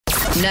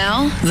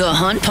Now, The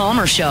Hunt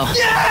Palmer Show.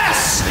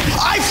 Yes!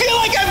 I feel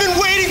like I've been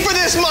waiting for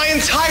this my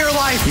entire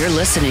life. You're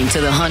listening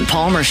to The Hunt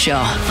Palmer Show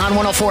on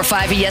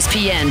 104.5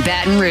 ESPN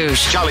Baton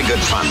Rouge. Jolly good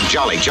fun.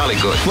 Jolly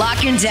good.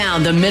 Locking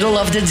down the middle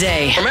of the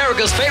day.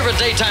 America's favorite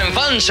daytime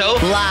fun show.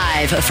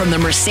 Live from the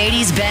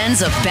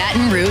Mercedes-Benz of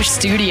Baton Rouge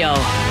studio.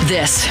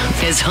 This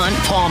is Hunt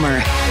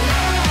Palmer.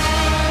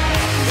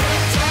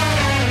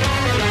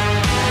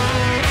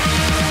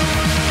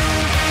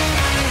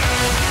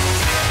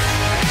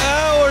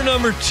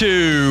 Number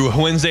 2,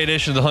 Wednesday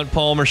edition of the Hunt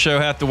Palmer Show.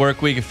 Half the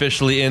work week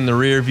officially in the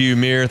rearview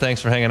mirror. Thanks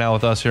for hanging out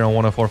with us here on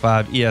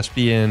 104.5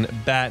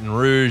 ESPN Baton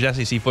Rouge.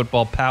 SEC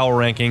football power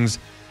rankings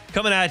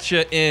coming at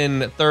you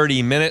in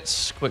 30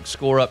 minutes. Quick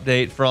score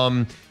update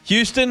from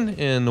Houston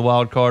in the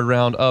wild card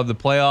round of the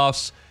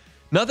playoffs.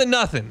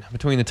 Nothing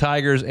between the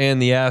Tigers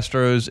and the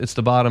Astros. It's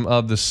the bottom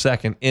of the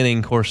second inning.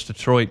 Of course,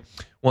 Detroit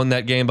won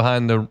that game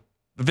behind the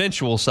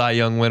eventual Cy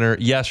Young winner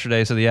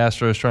yesterday, so the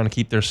Astros trying to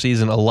keep their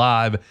season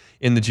alive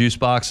in the juice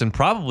box and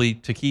probably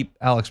to keep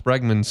Alex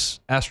Bregman's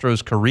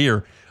Astros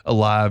career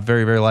alive.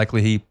 Very, very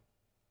likely he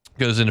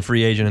goes into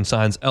free agent and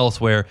signs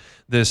elsewhere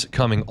this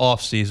coming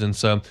offseason.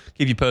 So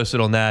keep you posted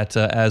on that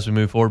as we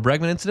move forward.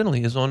 Bregman,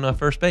 incidentally, is on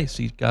first base.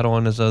 He got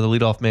on as the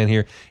leadoff man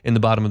here in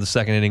the bottom of the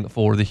second inning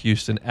for the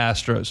Houston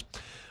Astros.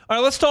 All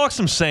right, let's talk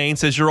some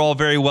Saints. As you're all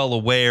very well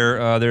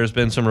aware, there's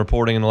been some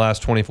reporting in the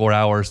last 24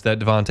 hours that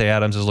Devante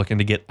Adams is looking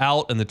to get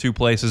out, and the two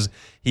places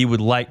he would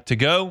like to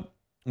go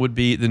would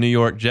be the New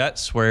York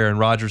Jets, where Aaron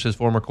Rodgers, his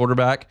former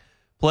quarterback,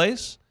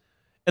 plays,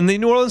 and the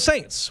New Orleans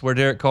Saints, where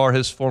Derek Carr,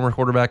 his former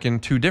quarterback in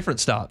two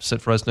different stops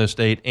at Fresno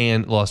State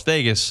and Las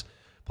Vegas,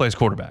 plays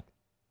quarterback.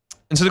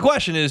 And so the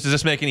question is, does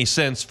this make any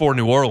sense for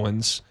New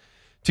Orleans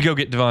to go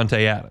get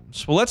Devante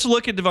Adams? Well, let's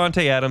look at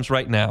Devante Adams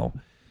right now.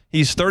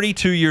 He's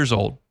 32 years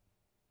old.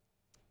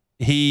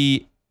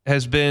 He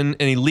has been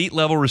an elite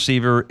level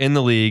receiver in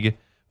the league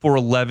for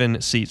 11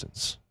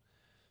 seasons.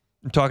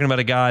 I'm talking about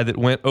a guy that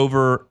went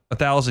over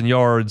 1,000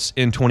 yards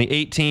in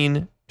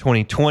 2018,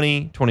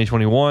 2020,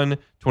 2021,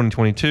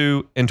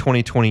 2022, and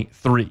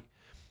 2023.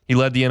 He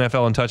led the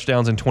NFL in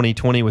touchdowns in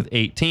 2020 with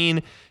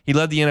 18. He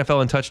led the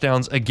NFL in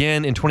touchdowns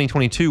again in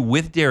 2022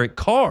 with Derek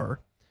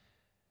Carr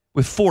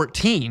with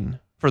 14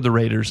 for the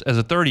Raiders as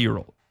a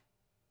 30-year-old.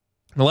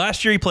 The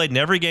last year he played in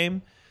every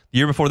game. The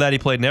year before that, he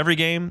played in every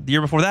game. The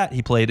year before that,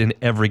 he played in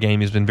every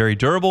game. He's been very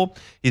durable.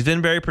 He's been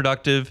very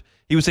productive.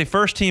 He was a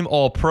first-team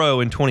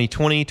All-Pro in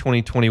 2020,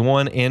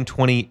 2021, and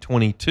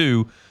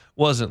 2022.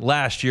 Wasn't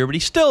last year, but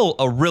he's still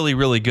a really,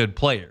 really good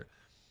player.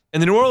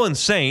 And the New Orleans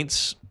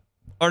Saints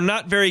are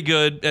not very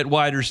good at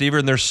wide receiver,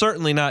 and they're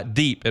certainly not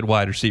deep at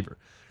wide receiver.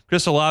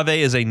 Chris Olave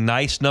is a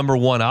nice number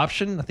one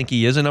option. I think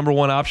he is a number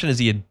one option. Is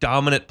he a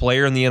dominant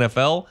player in the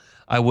NFL?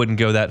 I wouldn't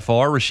go that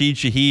far. Rashid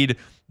Shaheed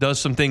does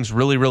some things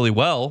really, really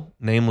well,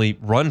 namely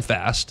run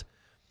fast.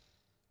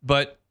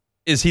 But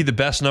is he the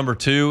best number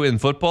two in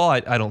football?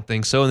 I don't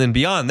think so. And then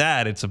beyond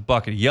that, it's a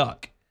bucket of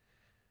yuck.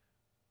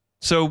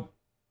 So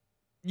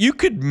you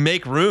could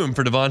make room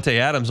for Devante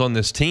Adams on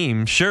this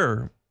team,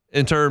 sure,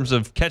 in terms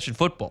of catching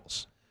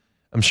footballs.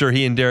 I'm sure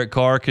he and Derek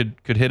Carr could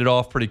hit it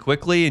off pretty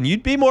quickly, and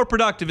you'd be more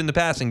productive in the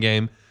passing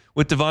game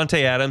with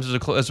Devante Adams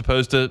as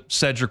opposed to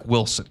Cedric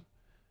Wilson,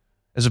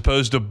 as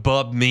opposed to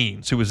Bub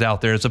Means, who was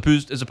out there, as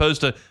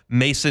opposed to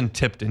Mason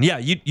Tipton. Yeah,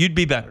 you'd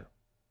be better.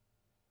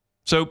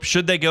 So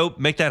should they go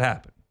make that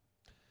happen?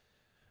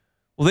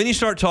 Well, then you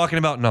start talking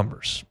about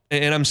numbers.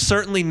 And I'm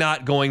certainly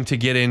not going to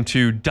get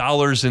into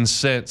dollars and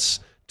cents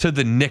to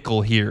the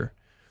nickel here,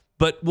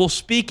 but we'll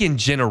speak in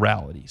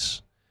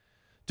generalities.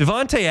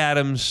 Devante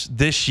Adams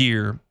this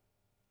year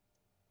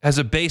has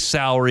a base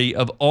salary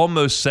of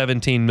almost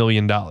 $17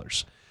 million.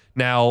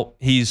 Now,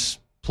 he's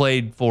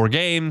played 4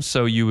 games,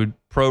 so you would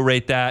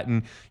prorate that,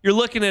 and you're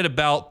looking at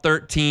about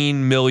 $13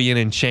 million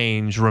and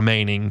change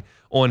remaining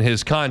on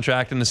his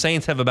contract, and the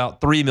Saints have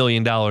about $3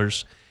 million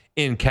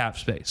in cap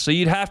space. So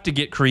you'd have to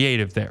get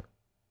creative there.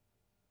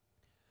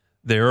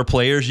 There are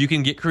players you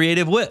can get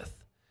creative with.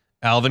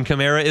 Alvin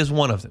Kamara is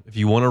one of them. If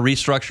you want to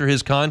restructure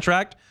his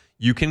contract,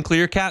 you can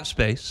clear cap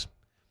space,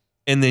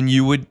 and then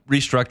you would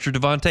restructure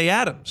Devante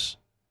Adams'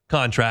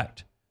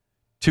 contract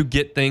to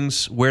get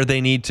things where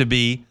they need to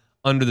be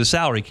under the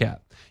salary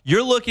cap.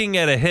 You're looking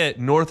at a hit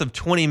north of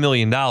 $20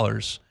 million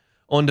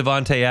on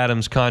Devante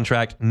Adams'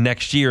 contract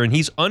next year, and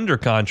he's under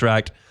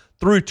contract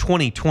through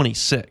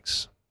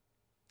 2026.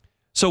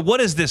 So what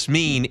does this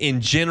mean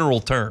in general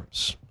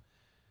terms?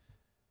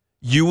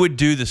 You would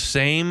do the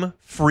same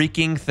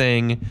freaking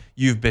thing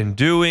you've been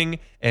doing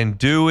and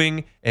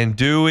doing and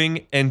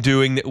doing and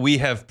doing that we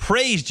have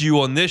praised you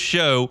on this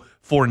show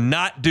for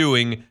not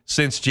doing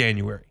since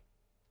January.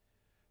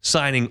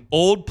 Signing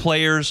old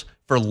players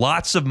for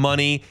lots of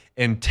money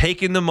and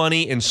taking the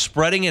money and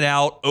spreading it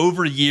out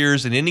over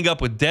years and ending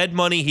up with dead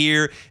money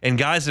here and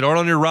guys that aren't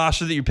on your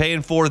roster that you're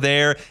paying for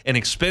there and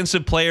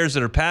expensive players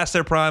that are past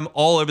their prime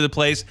all over the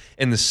place.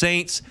 And the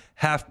Saints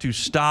have to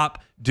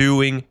stop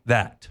doing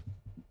that.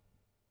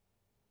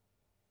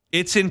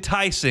 It's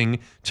enticing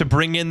to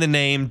bring in the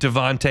name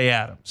Devante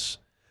Adams.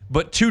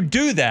 But to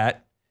do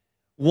that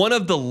one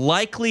of the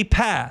likely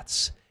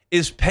paths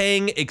is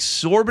paying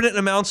exorbitant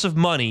amounts of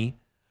money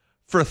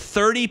for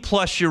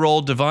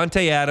 30-plus-year-old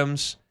Devante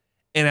Adams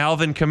and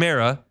Alvin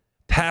Kamara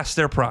past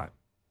their prime.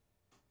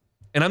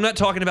 And I'm not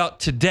talking about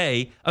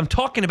today. I'm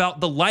talking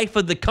about the life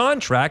of the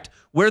contract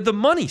where the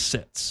money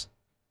sits.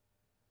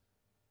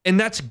 And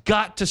that's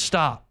got to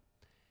stop.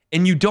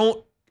 And you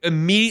don't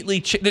immediately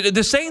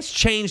the Saints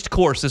changed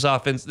course this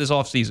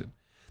offseason.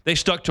 They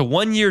stuck to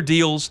one-year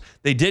deals.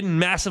 They didn't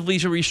massively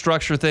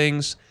restructure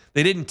things.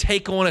 They didn't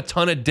take on a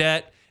ton of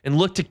debt and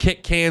look to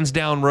kick cans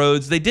down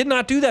roads. They did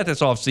not do that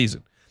this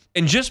offseason.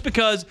 And just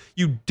because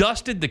you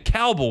dusted the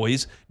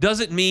Cowboys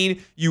doesn't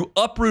mean you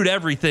uproot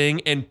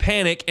everything and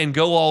panic and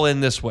go all in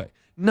this way.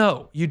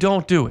 No, you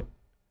don't do it.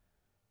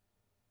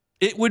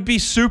 It would be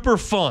super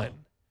fun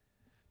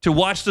to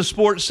watch the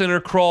Sports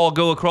Center crawl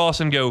go across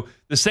and go,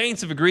 the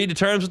Saints have agreed to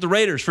terms with the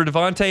Raiders for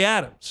Devante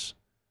Adams.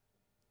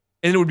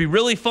 And it would be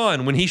really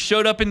fun when he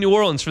showed up in New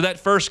Orleans for that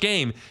first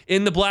game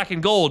in the black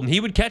and gold, and he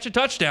would catch a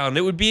touchdown.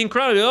 It would be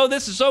incredible. Oh,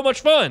 this is so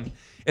much fun.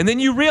 And then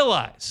you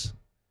realize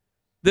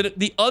that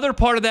the other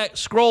part of that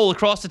scroll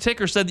across the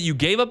ticker said that you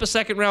gave up a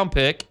second-round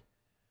pick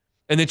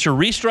and that you're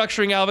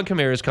restructuring Alvin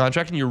Kamara's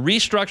contract and you're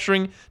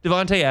restructuring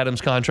Devante Adams'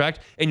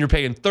 contract and you're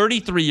paying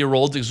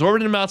 33-year-olds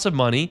exorbitant amounts of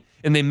money,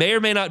 and they may or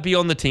may not be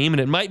on the team,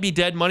 and it might be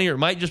dead money or it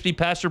might just be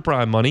past their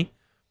prime money,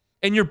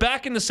 and you're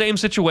back in the same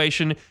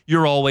situation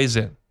you're always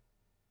in.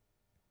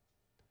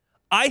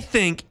 I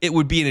think it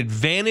would be an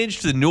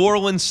advantage to the New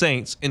Orleans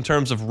Saints in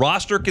terms of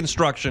roster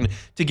construction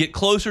to get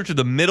closer to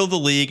the middle of the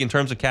league in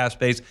terms of cap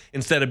space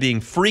instead of being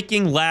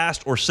freaking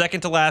last or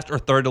second to last or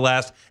third to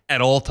last at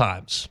all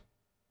times.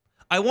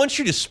 I want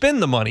you to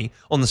spend the money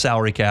on the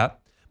salary cap,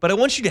 but I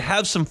want you to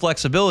have some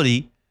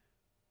flexibility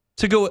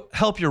to go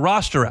help your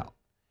roster out.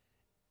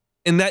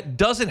 And that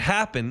doesn't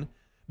happen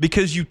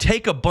because you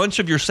take a bunch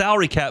of your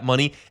salary cap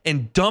money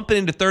and dump it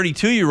into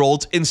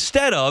 32-year-olds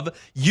instead of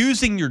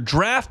using your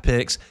draft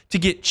picks to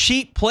get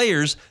cheap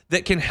players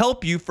that can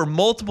help you for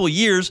multiple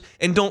years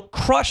and don't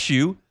crush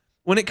you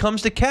when it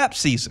comes to cap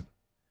season.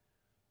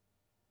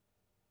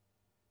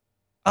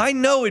 I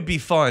know it'd be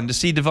fun to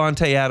see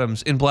Devante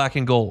Adams in black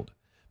and gold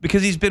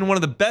because he's been one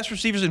of the best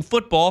receivers in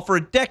football for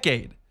a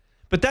decade.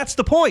 But that's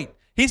the point.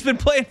 He's been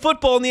playing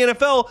football in the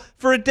NFL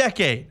for a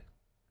decade.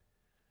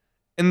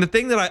 And the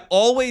thing that I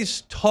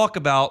always talk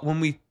about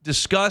when we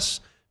discuss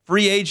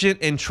free agent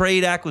and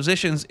trade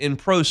acquisitions in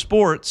pro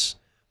sports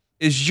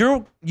is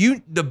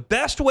the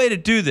best way to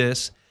do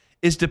this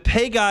is to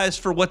pay guys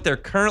for what they're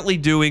currently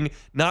doing,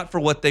 not for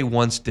what they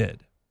once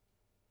did.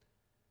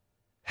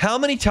 How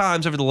many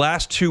times over the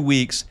last 2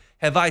 weeks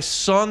have I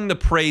sung the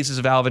praises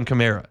of Alvin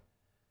Kamara?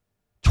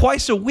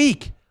 Twice a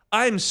week.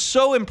 I am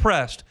so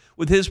impressed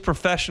with his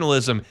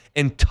professionalism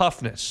and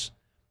toughness.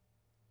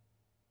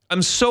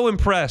 I'm so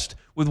impressed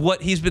with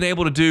what he's been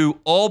able to do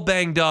all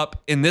banged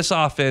up in this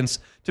offense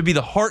to be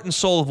the heart and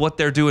soul of what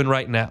they're doing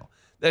right now.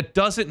 That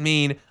doesn't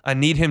mean I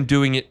need him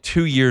doing it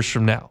 2 years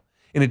from now.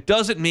 And it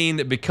doesn't mean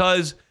that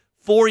because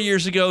 4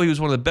 years ago he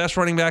was one of the best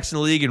running backs in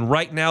the league and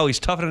right now he's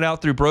toughing it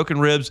out through broken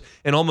ribs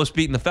and almost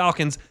beating the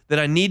Falcons that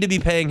I need to be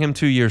paying him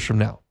 2 years from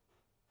now.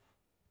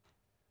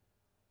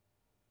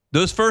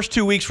 Those first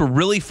 2 weeks were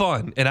really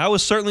fun, and I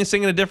was certainly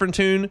singing a different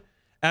tune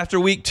after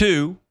week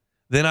 2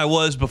 than I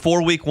was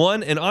before week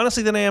 1, and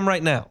honestly than I am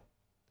right now.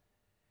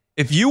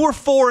 If you were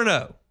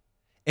 4-0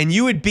 and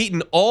you had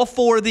beaten all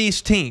 4 of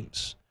these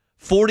teams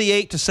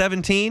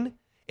 48-17,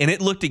 and it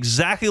looked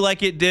exactly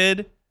like it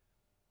did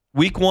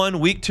week 1,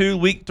 week 2,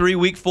 week 3,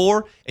 week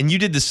 4, and you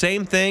did the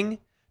same thing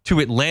to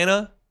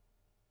Atlanta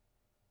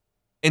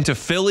and to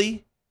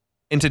Philly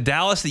and to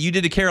Dallas that you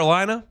did to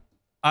Carolina,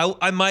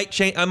 I might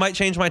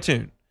change my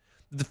tune.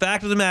 The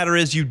fact of the matter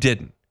is you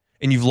didn't.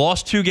 And you've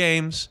lost 2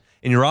 games,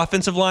 and your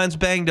offensive line's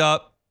banged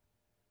up,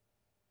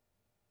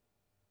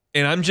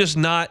 and I'm just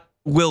not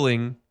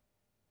willing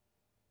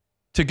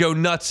to go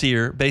nuts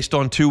here based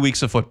on 2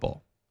 weeks of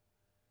football.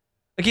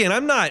 Again,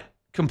 I'm not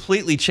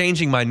completely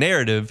changing my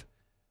narrative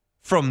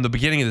from the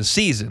beginning of the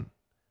season.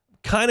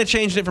 Kind of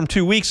changed it from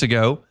 2 weeks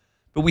ago,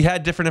 but we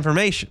had different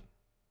information.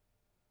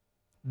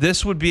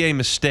 This would be a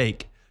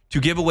mistake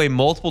to give away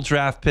multiple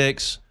draft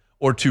picks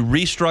or to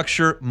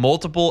restructure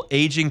multiple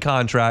aging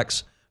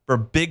contracts for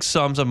big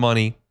sums of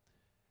money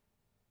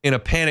in a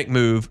panic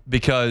move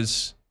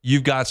because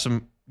you've got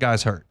some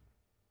guys hurt.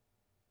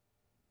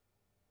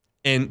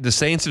 And the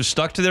Saints have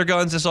stuck to their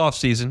guns this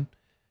offseason,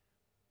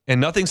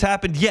 and nothing's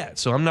happened yet,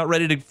 so I'm not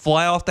ready to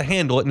fly off the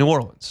handle at New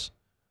Orleans.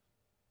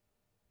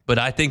 But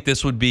I think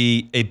this would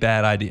be a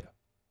bad idea.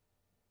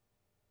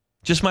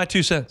 Just my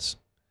 2 cents.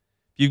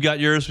 If you've got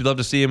yours, we'd love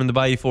to see him in the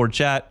Bayou Ford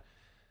chat.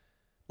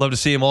 Love to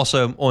see him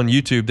also on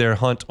YouTube there,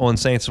 Hunt on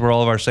Saints, where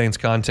all of our Saints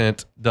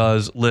content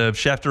does live.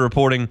 Schefter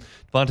reporting,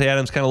 Devante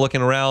Adams kind of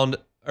looking around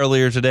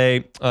earlier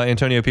today.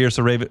 Antonio Pierce,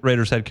 the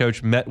Raiders head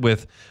coach, met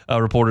with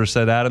reporters,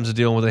 said Adams is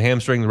dealing with a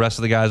hamstring. The rest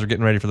of the guys are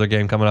getting ready for their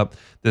game coming up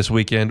this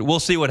weekend.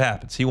 We'll see what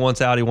happens. He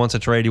wants out. He wants a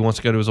trade. He wants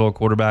to go to his old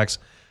quarterbacks.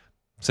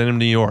 Send him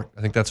to New York.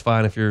 I think that's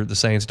fine if you're the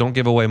Saints. Don't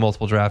give away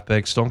multiple draft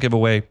picks. Don't give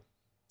away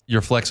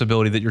your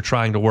flexibility that you're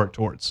trying to work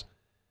towards.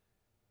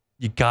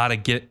 You got to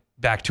get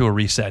back to a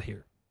reset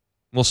here.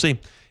 We'll see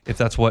if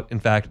that's what, in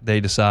fact,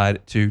 they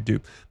decide to do.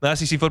 The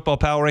SEC football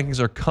power rankings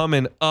are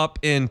coming up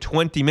in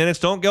 20 minutes.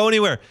 Don't go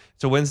anywhere.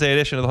 It's a Wednesday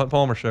edition of the Hunt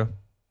Palmer Show.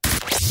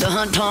 The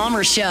Hunt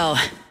Palmer Show.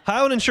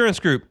 Highland Insurance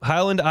Group,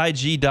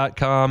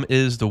 HighlandIG.com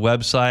is the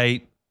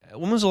website.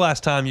 When was the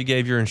last time you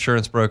gave your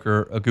insurance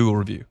broker a Google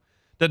review?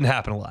 Doesn't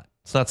happen a lot.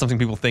 It's not something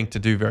people think to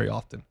do very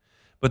often.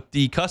 But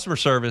the customer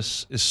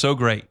service is so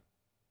great,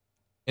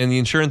 and the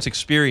insurance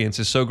experience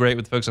is so great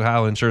with the folks at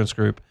Highland Insurance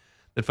Group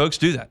that folks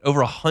do that. Over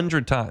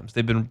 100 times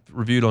they've been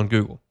reviewed on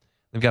Google.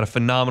 They've got a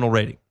phenomenal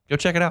rating. Go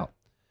check it out.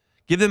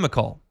 Give them a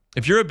call.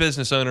 If you're a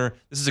business owner,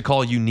 this is a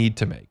call you need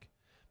to make.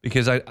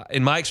 Because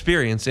in my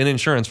experience in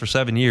insurance for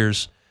 7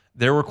 years,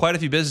 there were quite a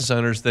few business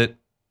owners that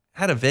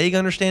had a vague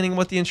understanding of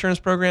what the insurance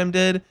program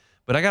did,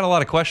 but I got a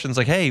lot of questions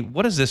like, hey,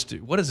 what does this do?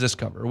 What does this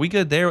cover? Are we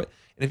good there?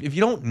 And if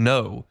you don't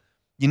know,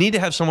 you need to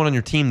have someone on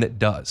your team that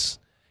does.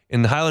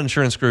 And the Highland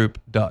Insurance Group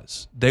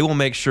does. They will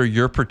make sure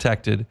you're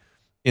protected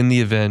in the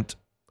event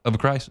of a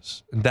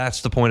crisis. And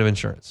that's the point of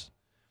insurance.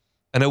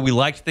 I know we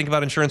like to think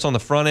about insurance on the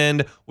front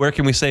end. Where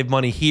can we save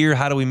money here?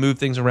 How do we move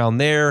things around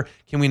there?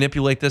 Can we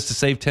manipulate this to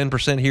save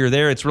 10% here or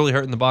there? It's really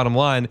hurting the bottom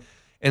line.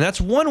 And that's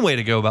one way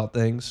to go about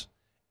things.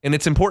 And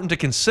it's important to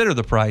consider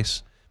the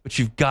price, but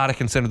you've got to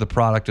consider the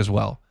product as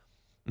well.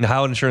 And the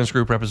Highland Insurance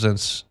Group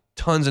represents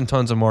tons and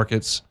tons of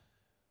markets,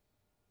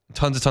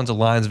 tons of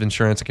lines of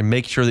insurance that can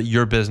make sure that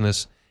your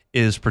business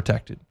is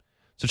protected.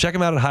 So check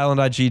them out at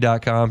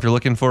HighlandIG.com. If you're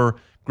looking for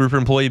group or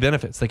employee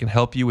benefits, they can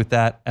help you with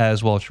that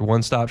as well. It's your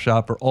one-stop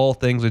shop for all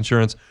things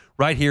insurance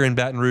right here in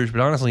Baton Rouge,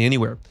 but honestly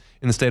anywhere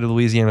in the state of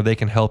Louisiana, they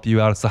can help you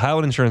out. It's the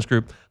Highland Insurance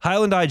Group,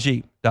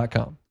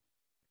 HighlandIG.com.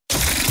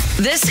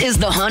 This is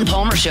the Hunt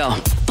Palmer Show.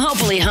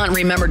 Hopefully Hunt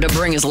remembered to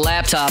bring his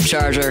laptop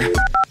charger.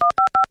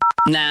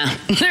 Nah,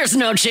 there's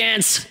no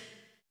chance.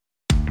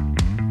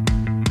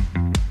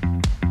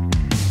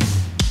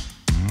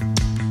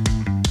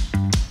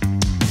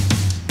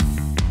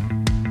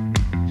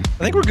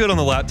 I think we're good on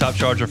the laptop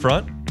charger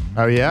front.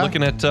 Oh, yeah?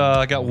 Looking at,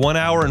 I got 1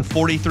 hour and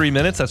 43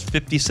 minutes. That's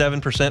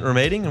 57%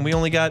 remaining, and we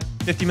only got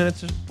 40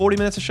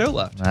 minutes of show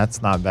left.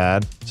 That's not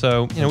bad.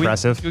 So,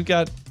 impressive. We've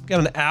got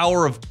an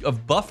hour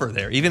of buffer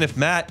there. Even if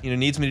Matt,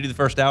 needs me to do the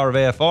first hour of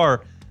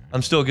AFR,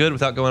 I'm still good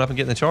without going up and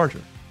getting the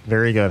charger.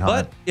 Very good,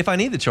 Hunt. But if I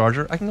need the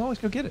charger, I can always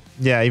go get it.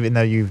 Yeah, even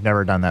though you've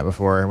never done that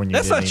before. When you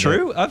That's not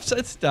true.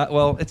 It's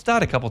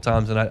died a couple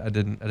times, and I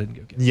didn't go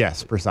get it.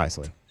 Yes,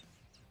 precisely.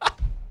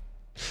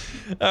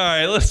 All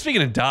right,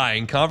 speaking of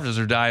dying, conferences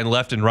are dying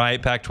left and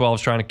right.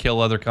 Pac-12's trying to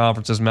kill other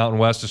conferences. Mountain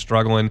West is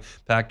struggling.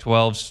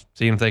 Pac-12's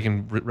seeing if they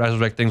can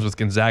resurrect things with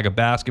Gonzaga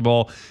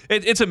basketball.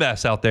 It's a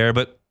mess out there,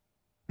 but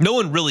no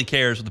one really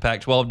cares what the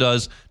Pac-12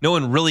 does. No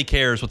one really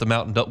cares what the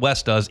Mountain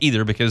West does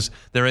either because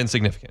they're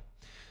insignificant.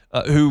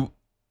 The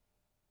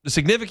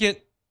significant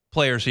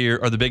players here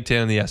are the Big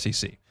Ten and the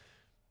SEC.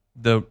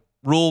 The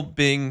rule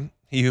being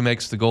he who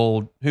makes the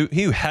gold,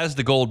 he who has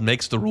the gold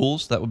makes the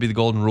rules. That would be the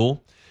golden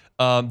rule.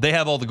 They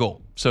have all the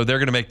gold, so they're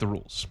going to make the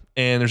rules.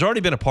 And there's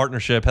already been a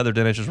partnership. Heather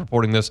Dinich is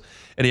reporting this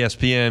at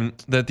ESPN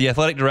that the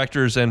athletic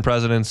directors and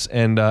presidents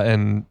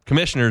and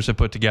commissioners have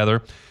put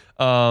together,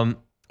 and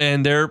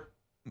they're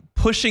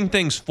pushing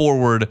things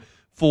forward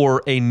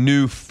for a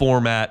new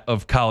format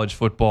of college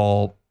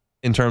football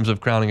in terms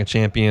of crowning a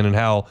champion and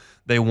how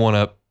they want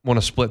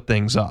to split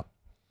things up.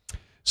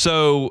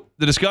 So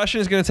the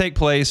discussion is going to take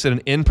place at an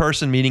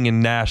in-person meeting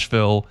in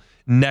Nashville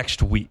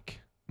next week.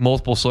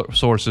 Multiple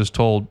sources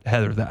told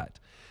Heather that.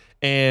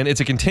 And it's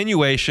a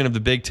continuation of the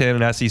Big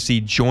Ten and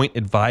SEC Joint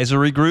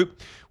Advisory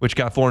Group, which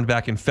got formed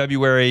back in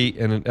February.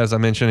 And as I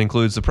mentioned,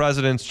 includes the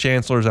presidents,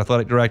 chancellors,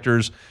 athletic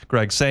directors,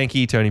 Greg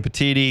Sankey, Tony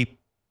Petitti.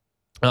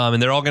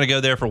 And they're all going to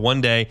go there for one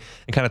day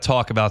and kind of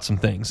talk about some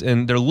things.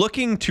 And they're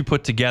looking to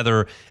put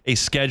together a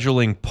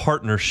scheduling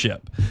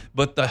partnership.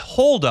 But the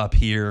holdup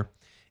here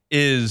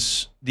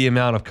is the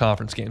amount of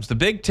conference games. The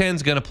Big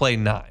Ten's going to play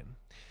 9.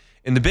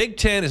 And the Big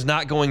Ten is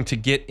not going to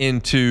get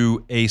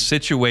into a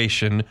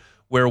situation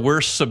where we're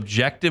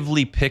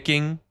subjectively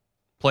picking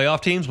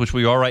playoff teams, which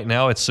we are right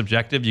now. It's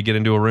subjective. You get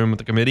into a room with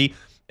the committee,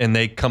 and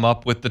they come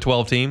up with the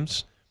 12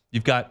 teams.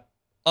 You've got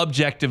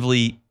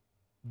objectively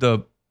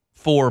the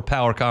 4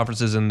 power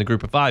conferences in the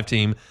group of 5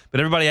 team, but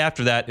everybody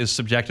after that is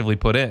subjectively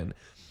put in.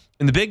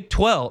 And the Big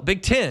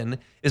 10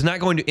 is not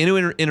going to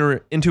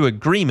enter into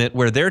agreement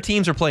where their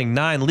teams are playing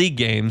 9 league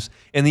games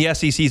and the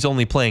SEC is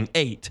only playing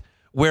 8.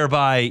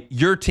 Whereby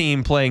your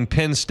team playing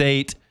Penn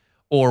State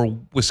or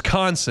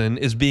Wisconsin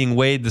is being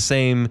weighed the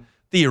same,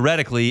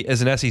 theoretically,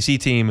 as an SEC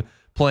team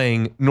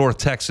playing North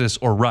Texas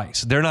or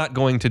Rice. They're not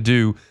going to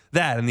do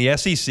that. And the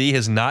SEC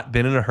has not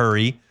been in a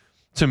hurry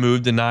to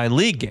move to 9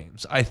 league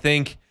games. I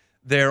think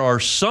there are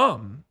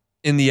some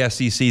in the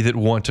SEC that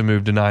want to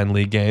move to 9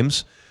 league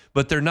games,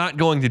 but they're not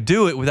going to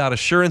do it without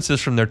assurances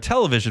from their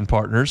television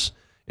partners,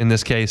 in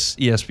this case,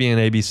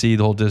 ESPN, ABC,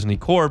 the whole Disney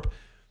Corp,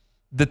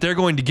 that they're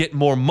going to get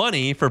more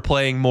money for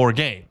playing more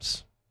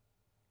games.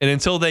 And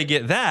until they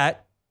get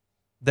that,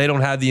 they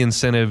don't have the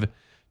incentive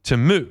to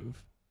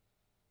move.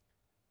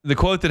 the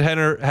quote that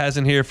Henner has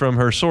in here from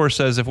her source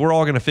says, if we're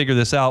all going to figure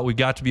this out, we've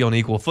got to be on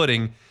equal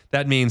footing.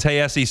 That means,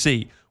 hey,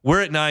 SEC,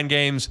 we're at 9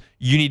 games.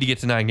 You need to get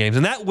to 9 games.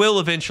 And that will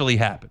eventually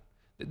happen.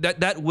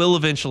 That will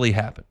eventually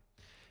happen.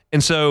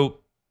 And so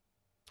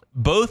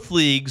both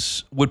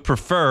leagues would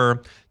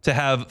prefer to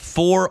have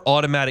 4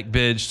 automatic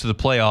bids to the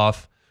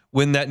playoff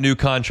when that new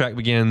contract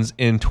begins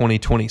in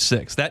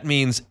 2026. That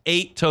means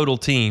 8 total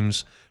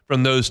teams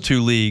from those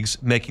 2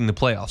 leagues making the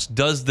playoffs.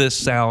 Does this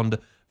sound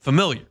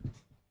familiar?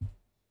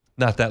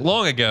 Not that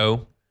long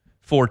ago,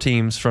 4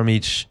 teams from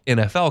each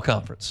NFL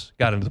conference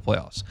got into the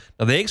playoffs.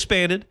 Now, they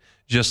expanded,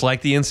 just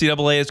like the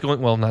NCAA is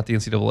going, well, not the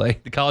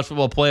NCAA, the college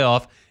football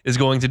playoff is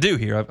going to do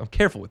here. I'm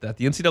careful with that.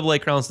 The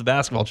NCAA crowns the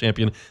basketball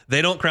champion.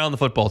 They don't crown the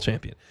football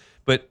champion.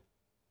 But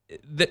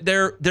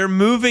they're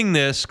moving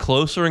this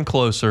closer and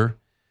closer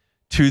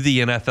to the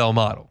NFL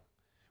model.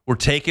 We're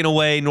taking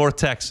away North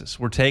Texas.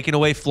 We're taking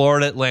away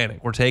Florida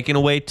Atlantic. We're taking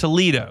away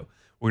Toledo.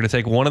 We're going to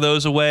take one of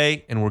those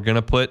away, and we're going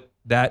to put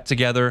that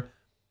together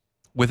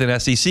with an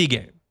SEC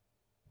game.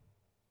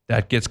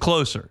 That gets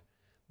closer.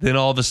 Then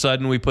all of a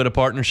sudden we put a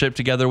partnership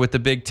together with the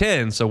Big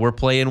Ten, so we're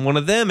playing one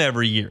of them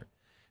every year.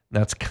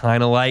 That's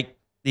kind of like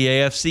the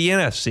AFC,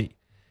 NFC.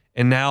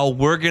 And now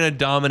we're going to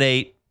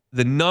dominate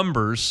the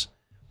numbers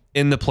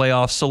in the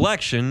playoff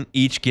selection,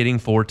 each getting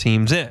 4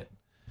 teams in.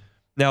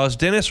 Now, as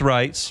Dennis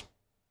writes,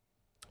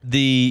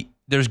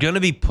 there's going to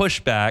be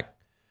pushback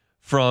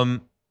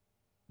from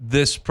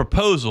this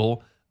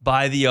proposal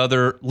by the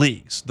other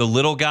leagues. The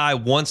little guy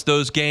wants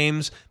those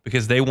games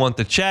because they want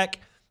the check,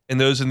 and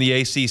those in the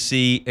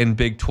ACC and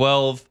Big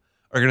 12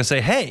 are going to say,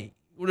 hey,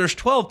 well, there's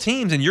 12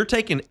 teams and you're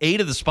taking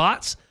 8 of the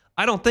spots?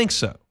 I don't think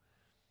so.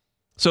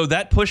 So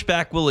that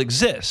pushback will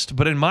exist.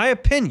 But in my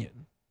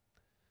opinion,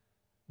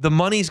 the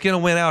money's going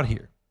to win out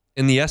here.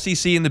 And the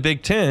SEC and the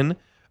Big 10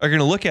 are going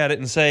to look at it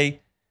and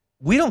say,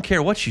 we don't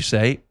care what you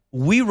say.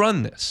 We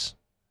run this.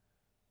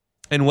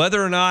 And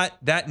whether or not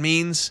that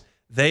means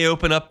they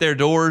open up their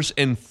doors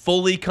and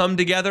fully come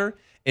together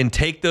and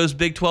take those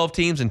Big 12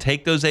 teams and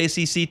take those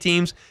ACC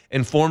teams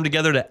and form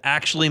together to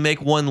actually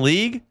make one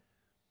league,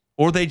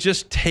 or they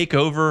just take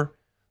over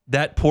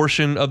that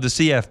portion of the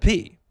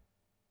CFP.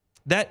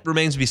 That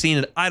remains to be seen,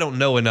 and I don't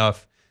know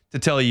enough to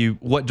tell you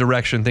what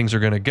direction things are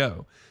going to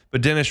go.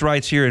 But Dennis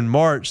writes here, in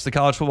March, the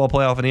College Football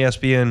Playoff and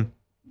ESPN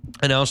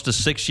announced a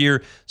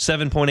 6-year,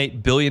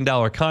 $7.8 billion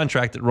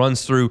contract that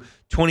runs through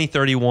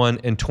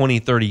 2031 and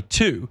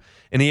 2032.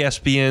 And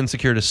ESPN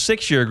secured a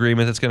 6-year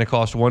agreement that's going to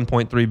cost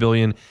 $1.3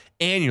 billion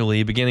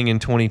annually, beginning in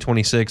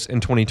 2026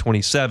 and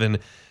 2027.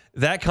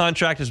 That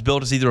contract is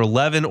built as either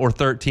 11 or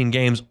 13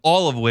 games,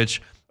 all of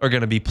which are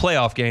going to be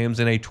playoff games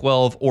in a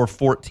 12 or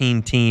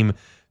 14 team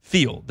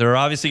field. There are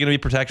obviously going to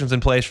be protections in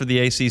place for the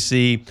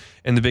ACC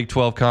and the Big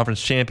 12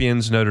 conference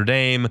champions, Notre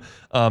Dame,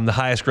 the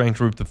highest ranked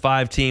Group of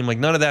 5 team. Like,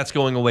 none of that's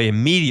going away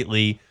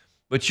immediately,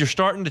 but you're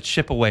starting to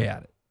chip away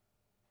at it.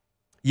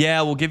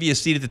 Yeah, we'll give you a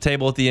seat at the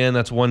table at the end.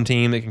 That's one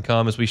team that can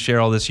come as we share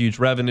all this huge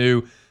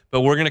revenue,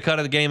 but we're going to cut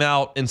the game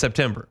out in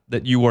September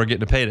that you are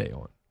getting a payday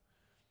on.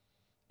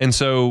 And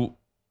so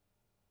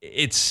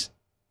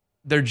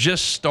they're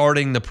just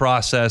starting the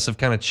process of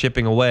kind of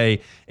chipping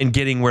away and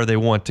getting where they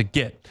want to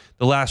get.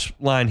 The last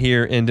line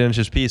here in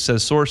Dennis's piece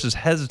says sources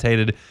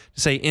hesitated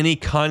to say any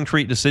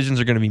concrete decisions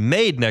are going to be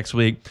made next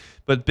week,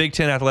 but Big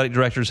Ten athletic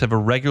directors have a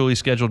regularly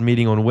scheduled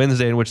meeting on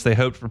Wednesday in which they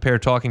hope to prepare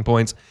talking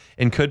points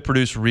and could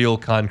produce real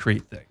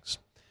concrete things.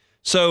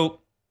 So,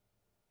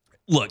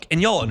 look,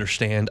 and y'all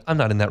understand, I'm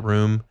not in that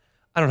room.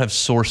 I don't have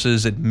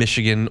sources at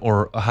Michigan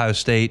or Ohio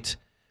State.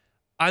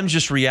 I'm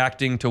just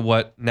reacting to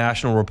what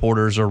national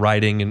reporters are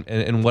writing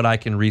and what I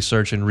can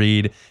research and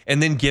read,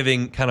 and then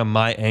giving kind of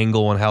my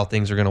angle on how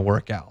things are going to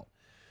work out.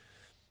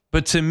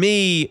 But to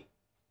me,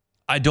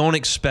 I don't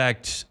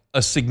expect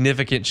a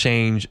significant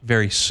change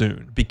very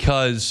soon,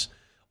 because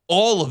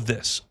all of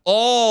this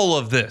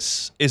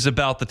is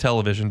about the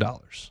television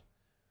dollars.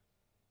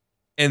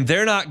 And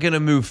they're not going to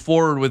move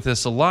forward with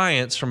this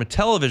alliance from a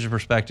television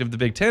perspective. The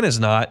Big Ten is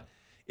not,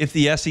 if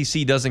the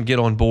SEC doesn't get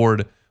on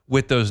board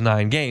with those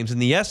 9 games.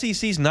 And the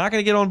SEC is not going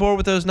to get on board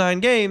with those 9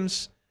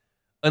 games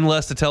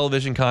unless the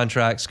television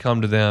contracts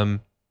come to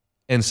them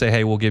and say,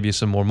 hey, we'll give you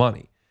some more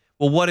money.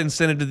 Well, what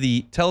incentive do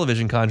the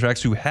television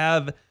contracts, who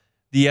have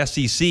the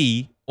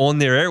SEC on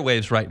their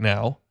airwaves right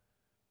now,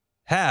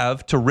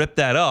 have to rip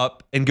that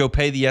up and go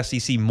pay the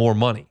SEC more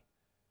money?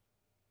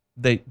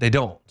 They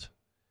don't.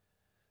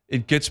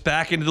 It gets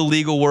back into the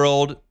legal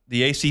world.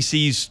 The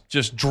ACC's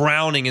just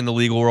drowning in the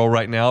legal world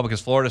right now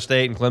because Florida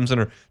State and Clemson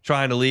are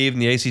trying to leave,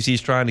 and the ACC's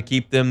trying to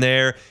keep them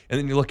there. And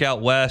then you look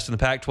out west, and the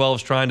Pac-12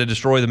 is trying to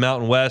destroy the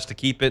Mountain West to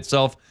keep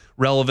itself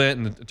relevant,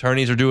 and the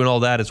attorneys are doing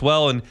all that as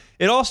well. And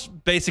it all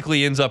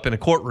basically ends up in a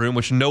courtroom,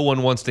 which no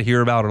one wants to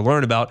hear about or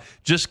learn about.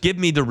 Just give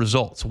me the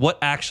results. What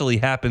actually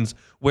happens?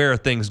 Where are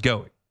things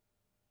going?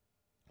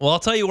 Well, I'll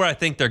tell you where I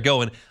think they're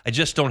going. I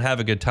just don't have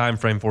a good time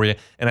frame for you,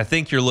 and I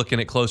think you're looking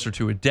at closer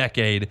to a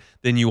decade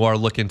than you are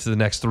looking to the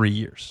next 3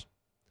 years.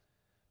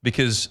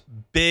 Because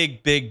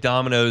big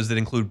dominoes that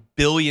include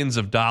billions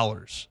of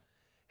dollars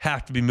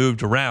have to be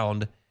moved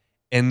around,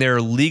 and there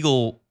are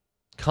legal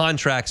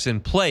contracts in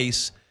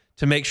place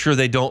to make sure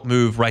they don't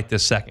move right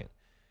this second.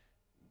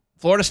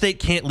 Florida State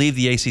can't leave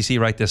the ACC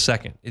right this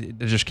second.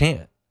 They just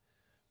can't.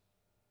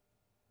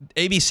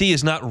 ABC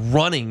is not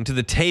running to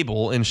the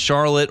table in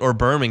Charlotte or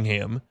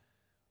Birmingham,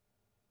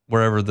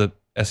 wherever the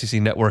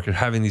SEC network are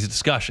having these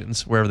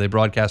discussions, wherever they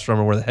broadcast from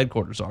or where the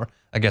headquarters are,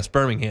 I guess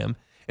Birmingham,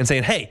 and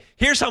saying, hey,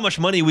 here's how much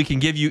money we can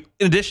give you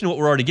in addition to what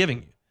we're already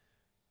giving you.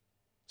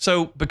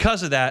 So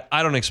because of that,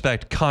 I don't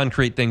expect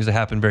concrete things to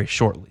happen very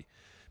shortly.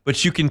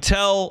 But you can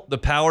tell the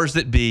powers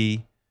that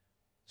be,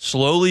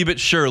 slowly but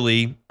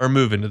surely, are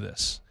moving to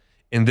this.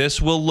 And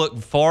this will look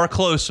far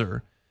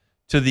closer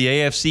to the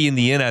AFC and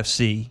the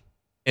NFC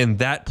and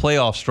that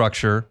playoff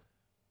structure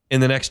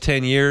in the next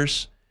 10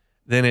 years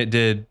than it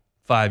did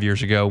 5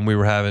 years ago when we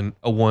were having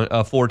a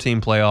 4-team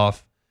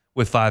playoff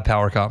with 5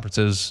 power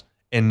conferences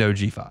and no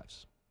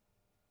G5s.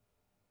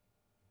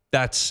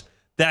 That's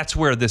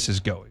where this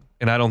is going.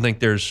 And I don't think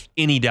there's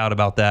any doubt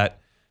about that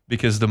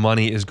because the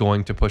money is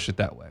going to push it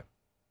that way.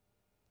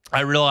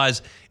 I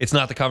realize it's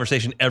not the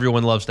conversation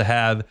everyone loves to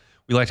have.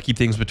 We like to keep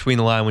things between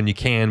the line when you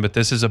can, but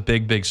this is a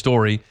big, big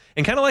story.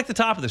 And kind of like the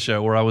top of the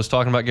show where I was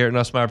talking about Garrett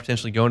Nussmeier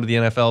potentially going to the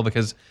NFL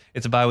because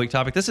it's a bye-week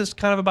topic. This is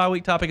kind of a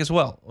bye-week topic as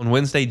well. On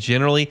Wednesday,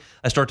 generally,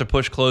 I start to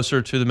push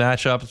closer to the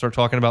matchup and start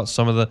talking about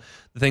some of the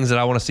things that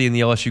I want to see in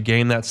the LSU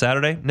game that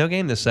Saturday. No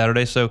game this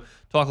Saturday, so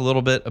talk a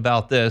little bit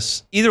about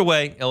this. Either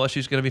way,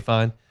 LSU's going to be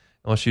fine.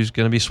 LSU's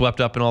going to be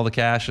swept up in all the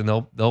cash, and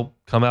they'll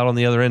come out on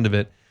the other end of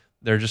it.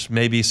 There just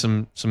may be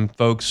some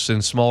folks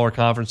in smaller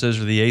conferences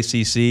or the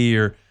ACC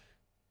or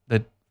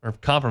that are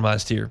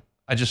compromised here.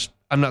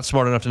 I'm not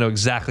smart enough to know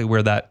exactly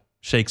where that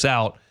shakes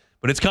out,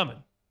 but it's coming.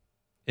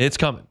 It's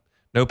coming.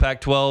 No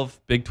Pac-12.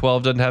 Big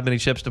 12 doesn't have many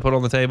chips to put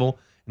on the table,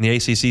 and the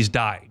ACC's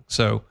dying.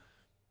 So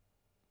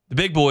the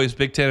big boys,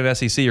 Big 10 and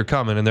SEC, are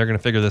coming, and they're going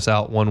to figure this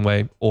out one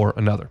way or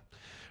another.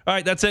 All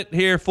right, that's it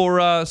here for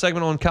a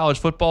segment on college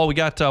football. We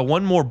got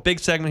one more big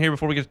segment here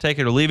before we get to take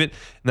it or leave it,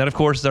 and that, of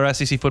course, is our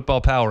SEC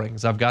football power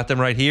rankings. I've got them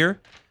right here.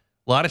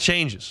 A lot of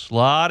changes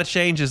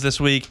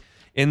this week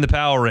in the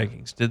power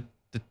rankings. Did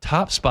the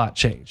top spot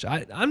change?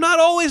 I'm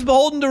not always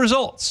beholden to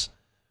results.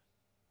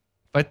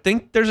 If I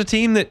think there's a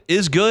team that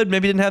is good,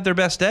 maybe didn't have their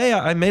best day,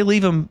 I may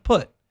leave them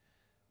put.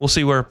 We'll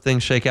see where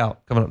things shake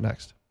out coming up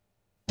next.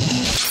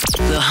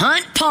 The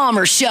Hunt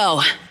Palmer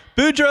Show.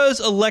 Boudreaux's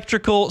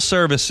Electrical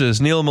Services.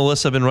 Neil and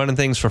Melissa have been running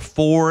things for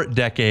 4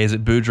 decades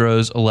at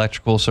Boudreaux's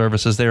Electrical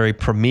Services. They're a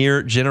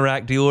premier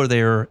Generac dealer.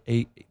 They are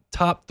a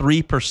top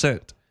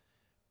 3%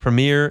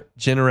 premier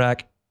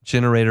Generac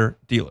generator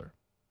dealer.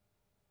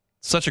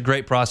 Such a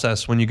great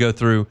process when you go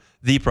through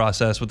the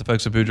process with the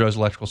folks at Boudreaux's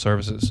Electrical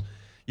Services.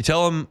 You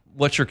tell them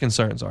what your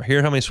concerns are.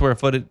 Here, how many square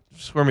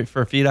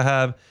feet I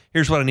have.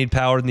 Here's what I need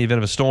powered in the event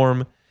of a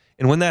storm.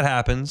 And when that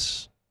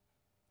happens,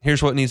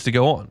 here's what needs to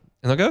go on.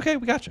 And they'll go, okay,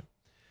 we got you.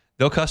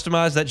 They'll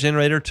customize that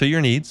generator to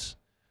your needs.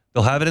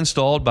 They'll have it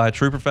installed by a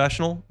true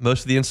professional.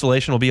 Most of the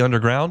installation will be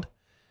underground.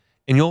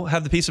 And you'll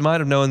have the peace of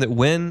mind of knowing that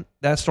when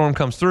that storm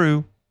comes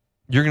through,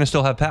 you're going to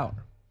still have power.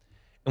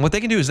 And what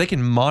they can do is they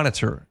can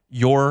monitor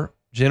your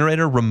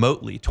generator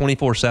remotely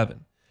 24/7.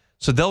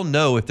 So they'll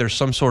know if there's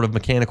some sort of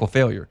mechanical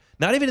failure.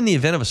 Not even in the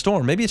event of a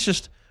storm. Maybe it's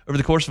just over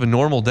the course of a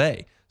normal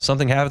day.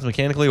 Something happens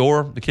mechanically,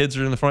 or the kids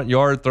are in the front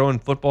yard throwing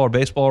football or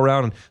baseball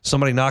around and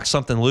somebody knocks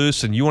something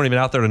loose and you weren't even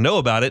out there to know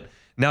about it.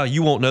 Now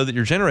you won't know that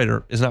your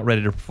generator is not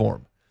ready to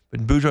perform.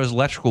 But Boudreaux's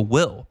Electrical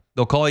will.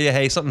 They'll call you,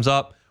 hey, something's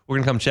up. We're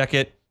going to come check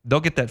it. They'll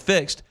get that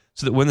fixed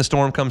so that when the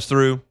storm comes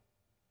through,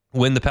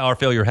 when the power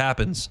failure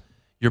happens,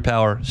 your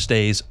power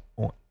stays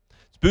on.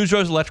 It's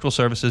Boudreaux's Electrical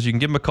Services. You can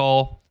give them a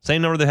call.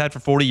 Same number they had for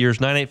 40 years,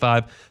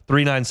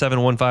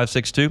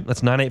 985-397-1562.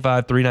 That's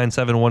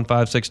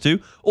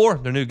 985-397-1562. Or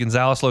their new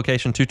Gonzales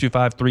location,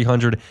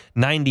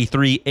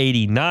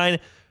 225-300-9389.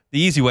 The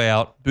easy way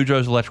out,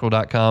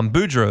 BoudreauxElectrical.com,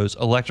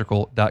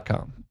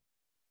 BoudreauxElectrical.com.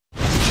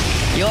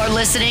 You're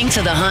listening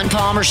to The Hunt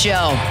Palmer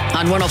Show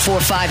on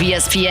 104.5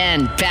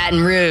 ESPN,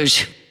 Baton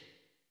Rouge.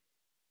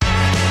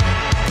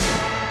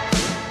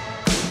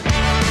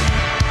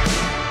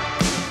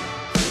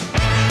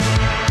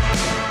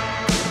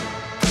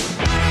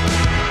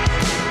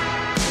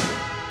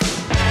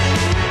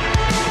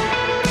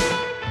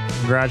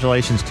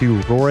 Congratulations to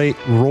Roy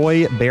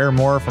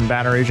Baremore from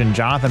Baton Rouge and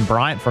Jonathan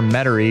Bryant from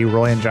Metairie.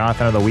 Roy and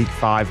Jonathan are the Week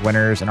 5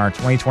 winners in our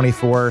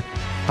 2024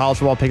 College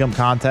Football Pick'em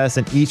Contest,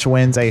 and each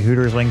wins a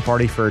Hooters wing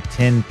party for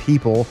 10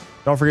 people.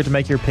 Don't forget to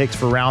make your picks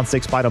for Round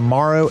 6 by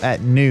tomorrow at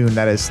noon.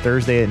 That is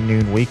Thursday at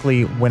noon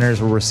weekly. Winners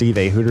will receive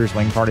a Hooters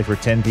wing party for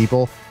 10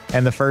 people,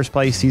 and the first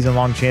place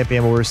season-long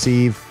champion will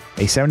receive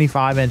a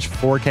 75-inch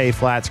 4K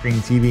flat-screen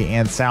TV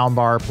and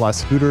soundbar,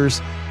 plus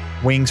Hooters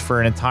wings for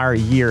an entire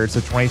year. It's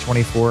the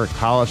 2024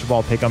 College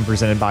Football Pick'em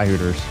presented by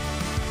Hooters.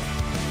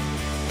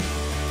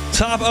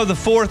 Top of the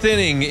 4th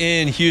inning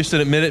in Houston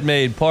at Minute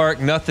Maid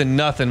Park. Nothing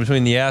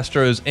between the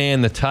Astros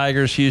and the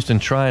Tigers. Houston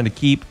trying to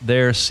keep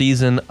their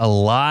season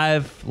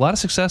alive. A lot of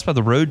success by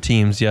the road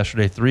teams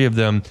yesterday. 3 of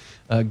them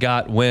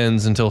got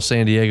wins until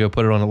San Diego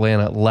put it on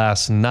Atlanta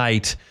last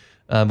night.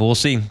 But we'll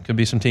see. Could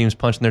be some teams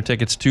punching their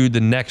tickets to the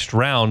next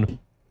round.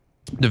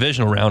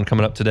 divisional round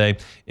coming up today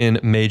in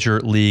Major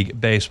League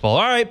Baseball.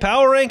 All right,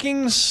 power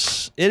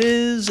rankings. It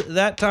is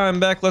that time,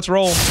 Beck. Let's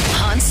roll.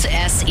 Hunt's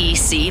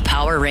SEC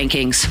Power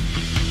Rankings.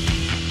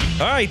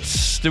 All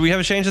right, do we have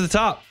a change at the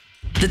top?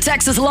 The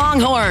Texas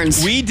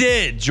Longhorns. We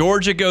did.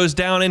 Georgia goes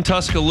down in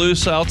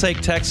Tuscaloosa. I'll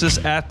take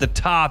Texas at the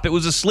top. It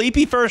was a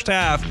sleepy first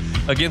half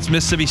against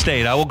Mississippi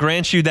State. I will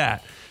grant you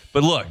that.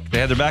 But look, they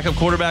had their backup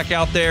quarterback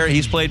out there.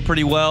 He's played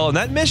pretty well. And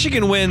that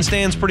Michigan win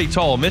stands pretty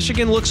tall.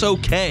 Michigan looks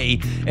okay,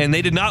 and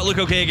they did not look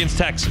okay against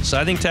Texas. So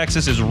I think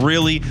Texas is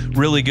really,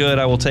 really good.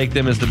 I will take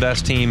them as the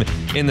best team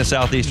in the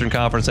Southeastern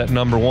Conference at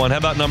number 1. How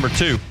about number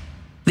 2?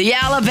 The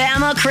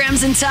Alabama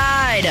Crimson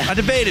Tide. I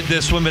debated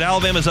this one, but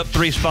Alabama's up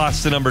 3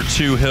 spots to number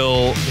 2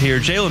 Hill here.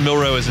 Jalen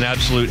Milroe is an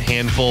absolute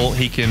handful.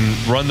 He can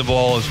run the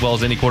ball as well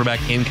as any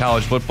quarterback in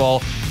college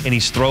football, and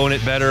he's throwing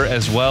it better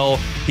as well.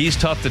 He's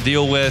tough to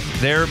deal with.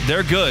 They're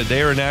good.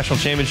 They are a national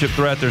championship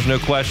threat. There's no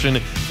question.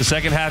 The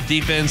second half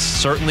defense,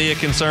 certainly a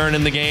concern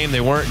in the game.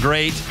 They weren't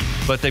great,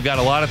 but they've got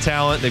a lot of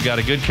talent. They've got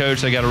a good coach.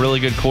 They've got a really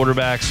good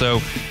quarterback. So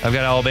I've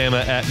got Alabama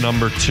at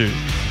number 2.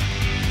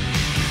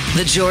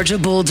 The Georgia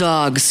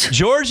Bulldogs.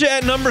 Georgia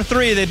at number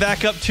 3. They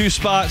back up 2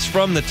 spots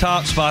from the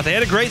top spot. They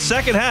had a great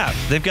second half.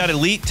 They've got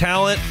elite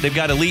talent. They've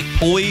got elite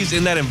poise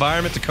in that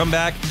environment to come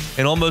back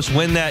and almost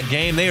win that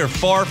game. They are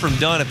far from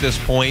done at this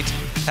point.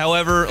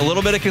 However, a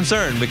little bit of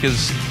concern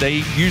because they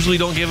usually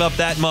don't give up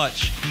that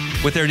much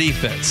with their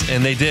defense,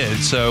 and they did.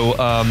 So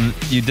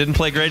you didn't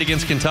play great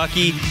against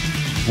Kentucky.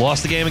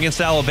 Lost the game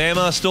against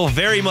Alabama. Still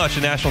very much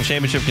a national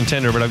championship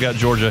contender, but I've got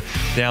Georgia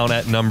down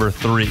at number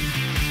 3.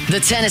 The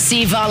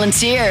Tennessee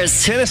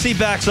Volunteers. Tennessee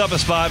backs up a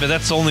spot, but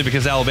that's only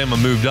because Alabama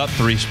moved up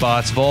 3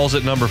 spots. Vols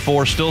at number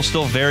 4,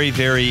 still very,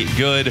 very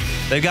good.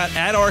 They've got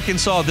at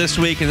Arkansas this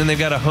week, and then they've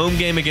got a home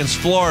game against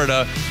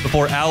Florida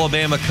before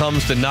Alabama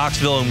comes to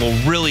Knoxville, and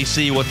we'll really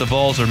see what the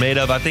Vols are made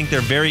of. I think they're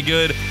very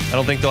good. I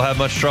don't think they'll have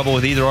much trouble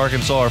with either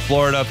Arkansas or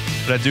Florida,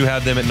 but I do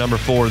have them at number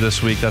 4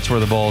 this week. That's where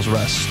the Vols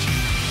rest.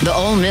 The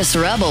Ole Miss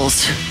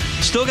Rebels.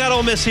 Still got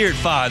Ole Miss here at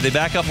 5. They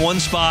back up 1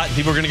 spot.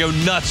 People are going to go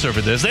nuts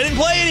over this. They didn't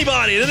play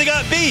anybody, and then they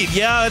got beat.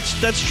 Yeah,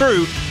 that's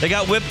true. They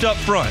got whipped up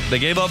front. They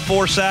gave up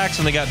 4 sacks,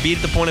 and they got beat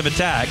at the point of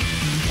attack.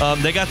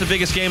 They got the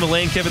biggest game of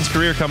Lane Kiffin's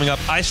career coming up.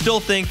 I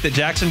still think that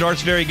Jackson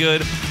Dart's very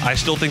good. I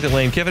still think that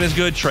Lane Kiffin is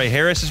good. Trey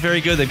Harris is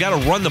very good. They've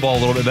got to run the ball a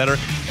little bit better,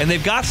 and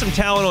they've got some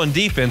talent on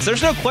defense.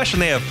 There's no question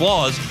they have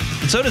flaws,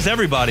 and so does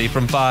everybody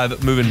from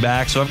 5 moving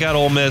back. So I've got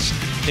Ole Miss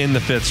in the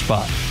 5th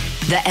spot.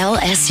 The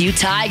LSU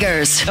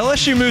Tigers.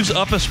 LSU moves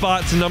up a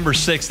spot to number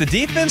 6. The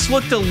defense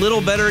looked a little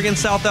better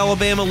against South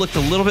Alabama, looked a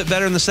little bit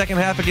better in the second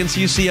half against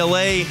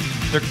UCLA.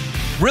 They're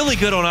really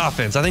good on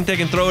offense. I think they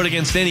can throw it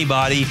against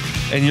anybody,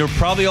 and you're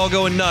probably all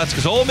going nuts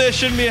because Ole Miss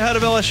shouldn't be ahead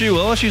of LSU.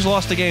 Well, LSU's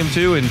lost a game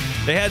too, and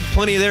they had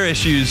plenty of their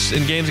issues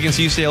in games against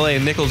UCLA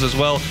and Nichols as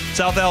well.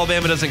 South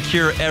Alabama doesn't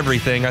cure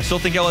everything. I still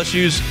think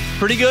LSU's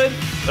pretty good,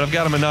 but I've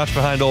got them a notch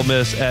behind Ole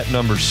Miss at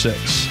number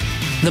 6.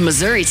 The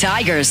Missouri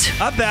Tigers.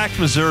 I backed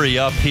Missouri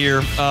up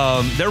here.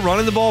 They're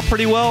running the ball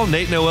pretty well.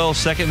 Nate Noel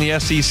second in the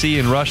SEC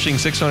in rushing,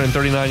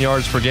 639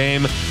 yards per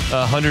game,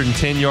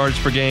 110 yards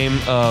per game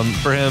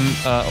for him,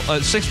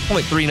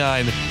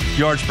 6.39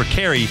 yards per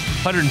carry,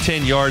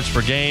 110 yards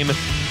per game.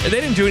 They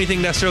didn't do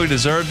anything necessarily to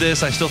deserve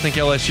this. I still think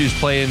LSU's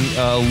playing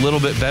a little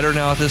bit better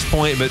now at this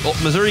point, but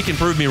Missouri can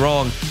prove me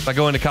wrong by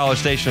going to College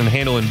Station and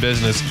handling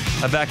business.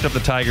 I backed up the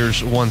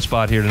Tigers 1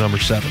 spot here to number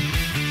 7.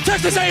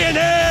 Texas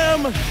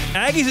A&M!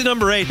 Aggies at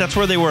number 8. That's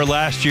where they were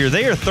last year.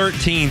 They are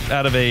 13th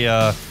out of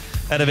a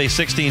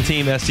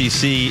 16-team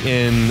SEC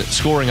in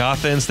scoring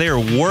offense. They are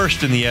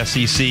worst in the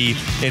SEC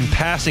in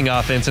passing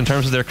offense in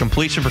terms of their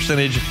completion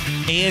percentage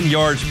and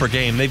yards per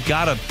game. They've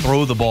got to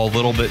throw the ball a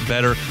little bit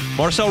better.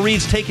 Marcel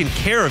Reed's taken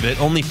care of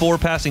it. Only 4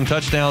 passing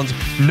touchdowns,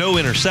 no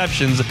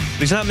interceptions.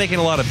 He's not making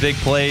a lot of big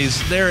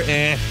plays. They're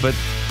but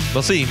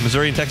we'll see.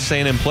 Missouri and Texas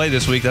A&M play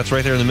this week. That's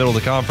right there in the middle of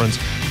the conference.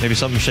 Maybe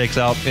something shakes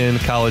out in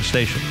College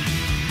Station.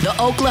 The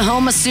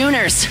Oklahoma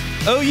Sooners.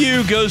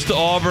 OU goes to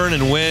Auburn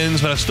and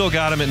wins, but I've still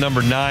got them at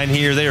number 9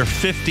 here. They are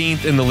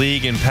 15th in the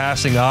league in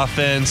passing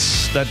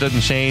offense. That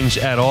doesn't change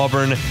at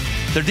Auburn.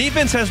 Their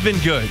defense has been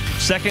good.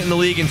 2nd in the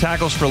league in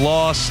tackles for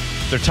loss.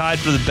 They're tied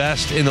for the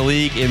best in the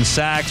league in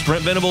sacks.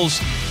 Brent Venables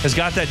has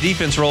got that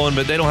defense rolling,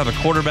 but they don't have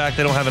a quarterback.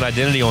 They don't have an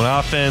identity on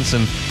offense,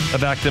 and I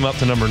backed them up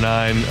to number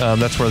 9.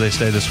 That's where they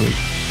stay this week.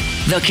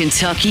 The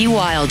Kentucky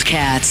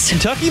Wildcats.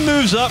 Kentucky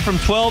moves up from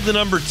 12 to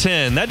number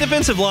 10. That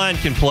defensive line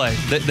can play.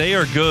 They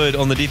are good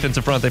on the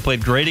defensive front. They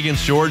played great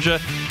against Georgia,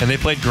 and they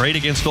played great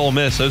against Ole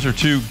Miss. Those are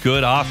 2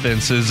 good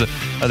offenses.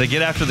 They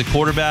get after the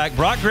quarterback.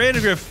 Brock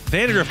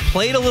Vandagriff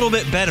played a little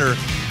bit better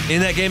in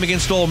that game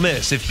against Ole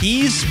Miss. If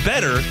he's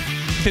better,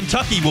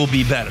 Kentucky will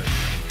be better.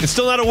 It's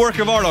still not a work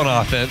of art on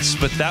offense,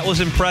 but that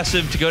was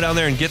impressive to go down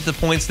there and get the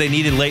points they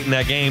needed late in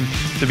that game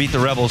to beat the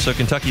Rebels. So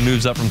Kentucky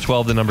moves up from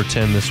 12 to number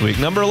 10 this week.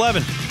 Number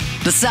 11.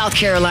 The South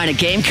Carolina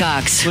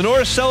Gamecocks.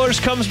 Lenora Sellers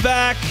comes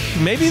back.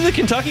 Maybe the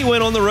Kentucky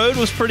win on the road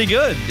was pretty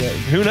good.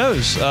 Who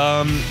knows?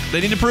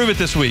 They need to prove it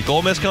this week.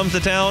 Ole Miss comes to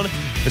town.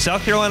 if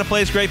South Carolina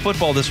plays great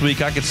football this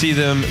week, I could see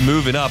them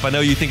moving up. I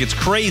know you think it's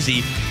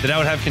crazy that I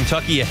would have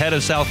Kentucky ahead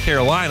of South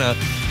Carolina.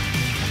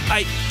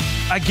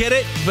 I get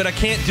it, but I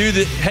can't do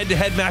the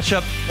head-to-head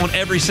matchup on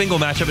every single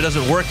matchup. It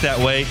doesn't work that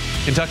way.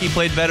 Kentucky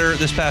played better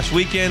this past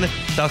weekend.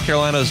 South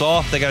Carolina is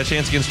off. They got a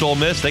chance against Ole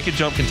Miss. They could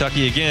jump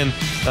Kentucky again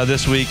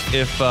this week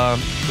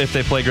if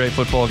they play great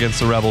football against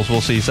the Rebels.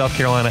 We'll see. South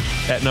Carolina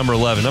at number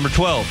 11. Number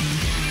 12.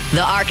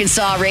 The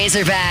Arkansas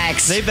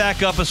Razorbacks. They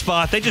back up a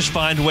spot. They just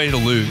find a way to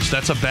lose.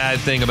 That's a bad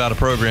thing about a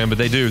program, but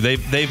they do.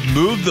 They've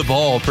moved the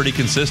ball pretty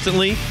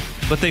consistently,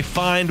 but they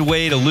find a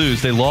way to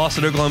lose. They lost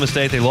at Oklahoma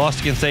State. They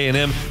lost against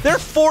A&M. They're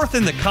fourth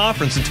in the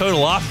conference in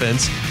total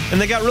offense,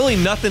 and they got really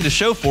nothing to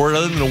show for it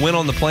other than a win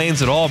on the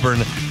Plains at Auburn.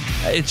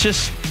 It's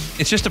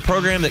just a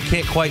program that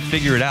can't quite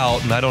figure it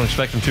out, and I don't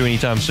expect them to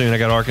anytime soon. I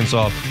got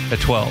Arkansas at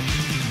 12.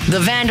 The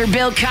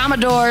Vanderbilt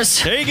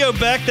Commodores. There you go,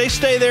 Beck. They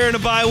stay there in a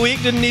bye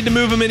week. Didn't need to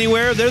move them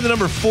anywhere. They're the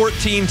number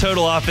 14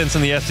 total offense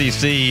in the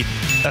SEC.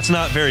 That's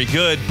not very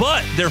good,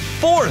 but they're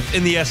fourth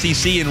in the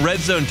SEC in red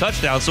zone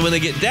touchdowns. So when they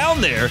get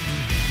down there,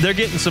 they're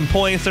getting some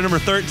points. They're number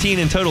 13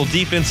 in total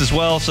defense as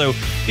well. So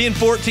being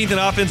 14th in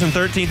offense and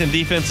 13th in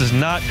defense is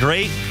not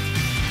great,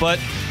 but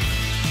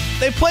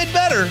they played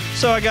better.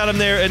 So I got them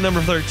there at number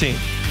 13.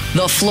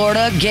 The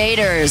Florida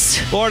Gators.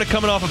 Florida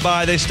coming off a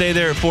bye. They stay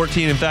there at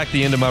 14. In fact,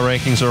 the end of my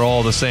rankings are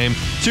all the same.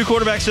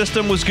 2-quarterback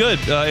system was good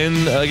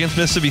against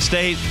Mississippi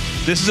State.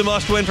 This is a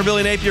must-win for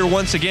Billy Napier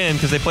once again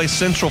because they play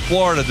Central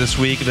Florida this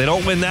week. If they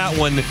don't win that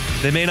one,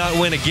 they may not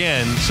win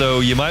again. So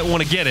you might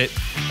want to get it.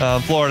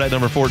 Florida at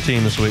number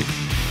 14 this week.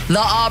 The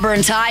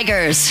Auburn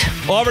Tigers.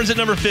 Auburn's at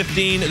number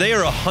 15. They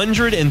are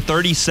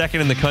 132nd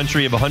in the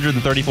country of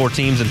 134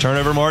 teams in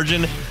turnover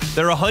margin.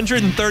 They're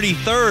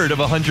 133rd of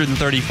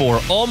 134,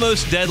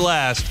 almost dead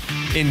last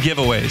in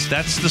giveaways.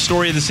 That's the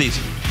story of the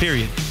season,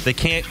 period. They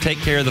can't take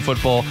care of the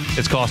football.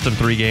 It's cost them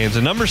 3 games.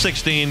 And number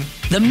 16.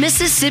 The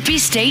Mississippi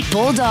State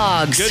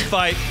Bulldogs. Good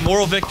fight.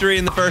 Moral victory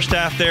in the first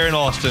half there in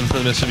Austin for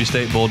the Mississippi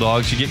State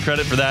Bulldogs. You get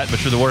credit for that,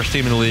 but you're the worst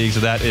team in the league, so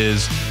that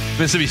is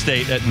Mississippi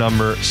State at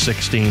number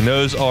 16.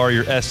 Those are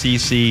your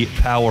SEC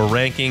power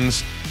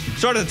rankings.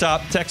 Start at the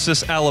top.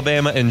 Texas,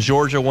 Alabama, and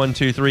Georgia, 1,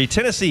 2, 3.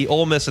 Tennessee,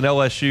 Ole Miss, and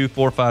LSU,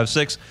 4, 5,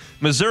 6.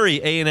 Missouri,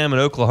 A&M,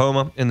 and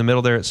Oklahoma in the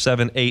middle there at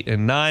 7, 8,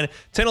 and 9.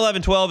 10,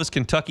 11, 12 is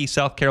Kentucky,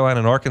 South Carolina,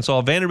 and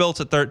Arkansas. Vanderbilt's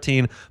at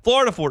 13.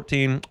 Florida,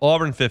 14.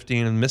 Auburn,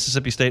 15. And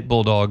Mississippi State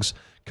Bulldogs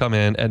come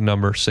in at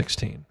number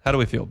 16. How do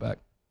we feel, Beck?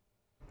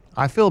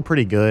 I feel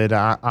pretty good.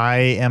 I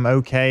am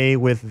okay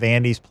with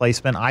Vandy's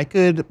placement. I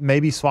could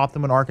maybe swap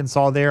them with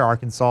Arkansas there.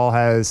 Arkansas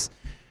has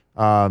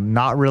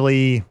not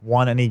really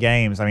won any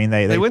games. I mean,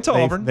 they went to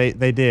Auburn.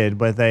 They did,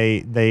 but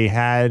they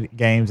had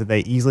games that they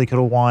easily could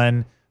have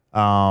won,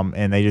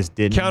 and they just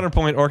didn't.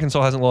 Counterpoint,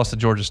 Arkansas hasn't lost to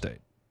Georgia State.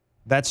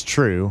 That's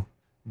true.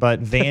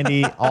 But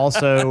Vandy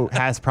also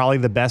has probably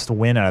the best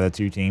win out of the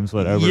two teams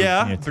with over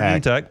Virginia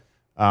Tech.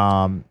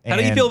 How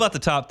do you feel about the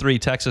top 3,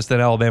 Texas,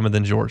 then Alabama,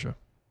 then Georgia?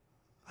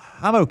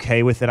 I'm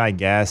okay with it, I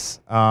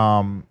guess.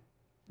 I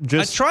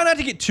try not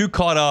to get too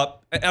caught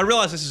up. I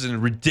realize this is a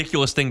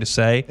ridiculous thing to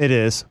say. It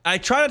is. I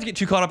try not to get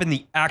too caught up in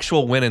the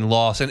actual win and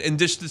loss and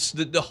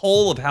just the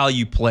whole of how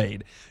you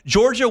played.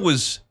 Georgia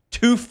was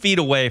 2 feet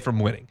away from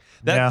winning.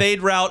 That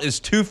fade route is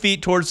 2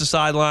 feet towards the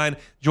sideline.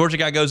 Georgia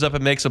guy goes up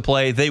and makes a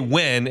play. They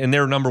win, and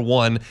they're number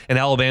 1, and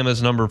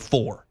Alabama's number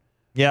 4.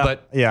 Yeah,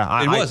 but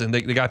it wasn't.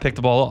 The guy picked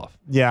the ball off.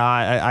 Yeah,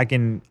 I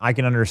can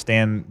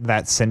understand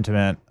that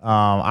sentiment.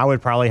 I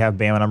would probably have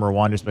Bama number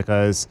 1 just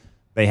because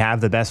they have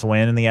the best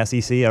win in the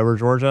SEC over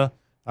Georgia.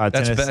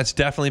 That's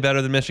definitely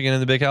better than Michigan in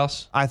the Big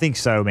House. I think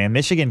so, man.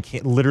 Michigan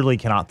literally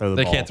cannot throw the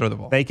ball. They can't throw the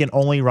ball. They can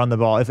only run the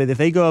ball. If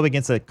they go up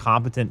against a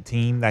competent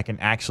team that can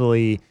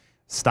actually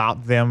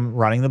stop them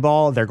running the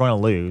ball, they're going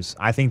to lose.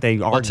 I think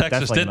they are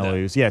definitely going to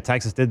lose. Yeah,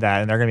 Texas did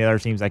that, and there are going to be other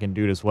teams that can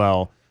do it as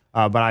well.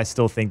 But I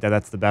still think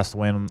that's the best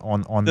win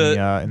on the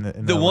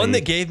one league.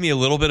 that gave me a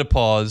little bit of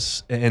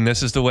pause, and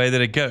this is the way that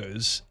it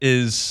goes,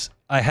 is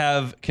I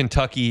have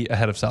Kentucky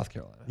ahead of South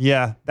Carolina.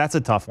 Yeah, that's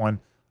a tough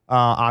one.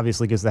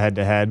 Obviously, because the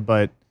head-to-head,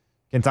 but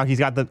Kentucky's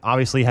got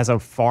obviously has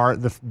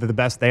the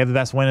best. They have the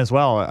best win as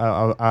well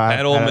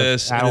at Ole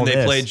Miss, and then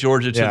they played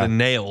Georgia to the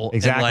nail.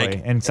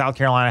 Exactly, and South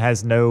Carolina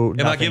has no.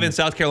 Am I giving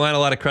South Carolina a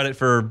lot of credit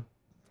for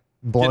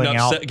blowing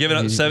out, getting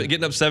up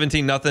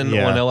 17-0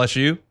 on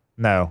LSU?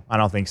 No, I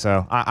don't think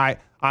so.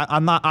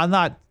 I'm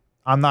not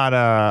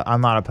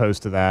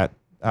opposed to that.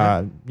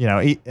 The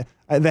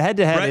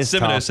head-to-head Brett is Semino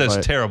tough, says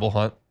terrible,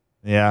 Hunt.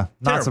 Yeah,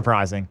 not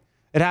surprising.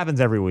 It happens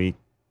every week.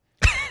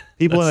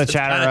 People in the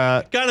chat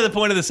are kind of the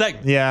point of the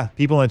segment. Yeah,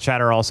 people in the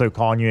chat are also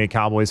calling you a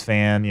Cowboys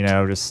fan,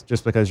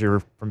 just because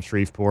you're from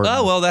Shreveport.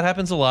 Oh, well, that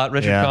happens a lot.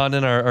 Richard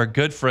Condon, our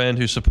good friend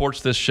who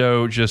supports this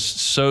show just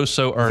so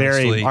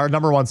earnestly. Our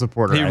number 1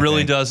 supporter. He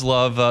really does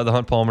love the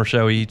Hunt Palmer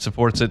Show. He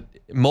supports it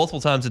multiple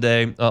times a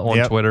day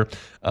on Twitter.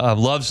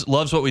 Loves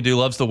what we do.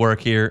 Loves the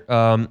work here.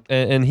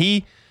 And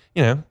he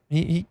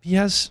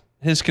has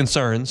his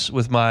concerns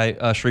with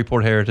my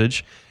Shreveport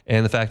heritage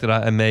and the fact that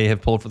I may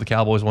have pulled for the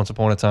Cowboys once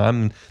upon a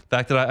time, and the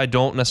fact that I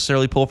don't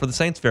necessarily pull for the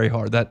Saints very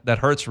hard. That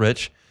hurts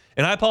Rich.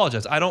 And I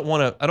apologize. I don't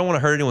want to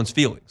hurt anyone's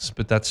feelings,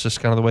 but that's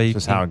just kind of the way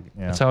that's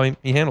how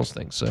he handles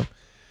things. So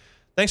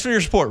thanks for your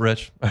support,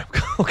 Rich.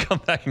 We'll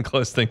come back and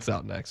close things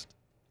out next.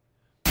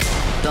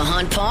 The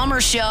Hunt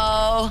Palmer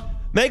Show.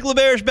 Make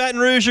LeBare's Baton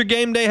Rouge your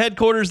game day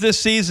headquarters this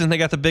season. They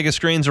got the biggest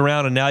screens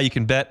around, and now you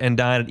can bet and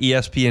dine at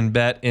ESPN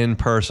Bet in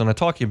person. I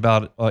talk to you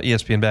about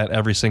ESPN Bet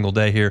every single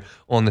day here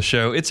on the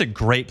show. It's a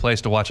great place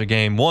to watch a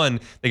game.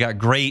 One, they got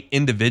great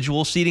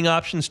individual seating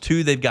options.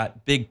 Two, they've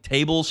got big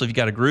tables, so if you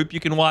got a group you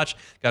can watch.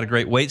 Got a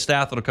great wait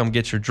staff that'll come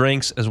get your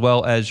drinks as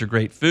well as your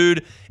great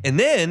food. And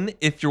then,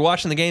 if you're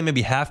watching the game,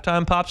 maybe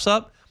halftime pops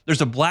up,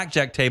 there's a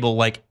blackjack table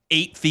like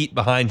 8 feet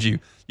behind you.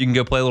 You can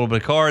go play a little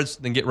bit of cards,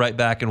 then get right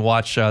back and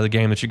watch the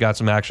game that you got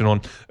some action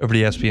on over to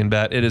ESPN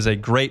Bet. It is a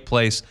great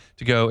place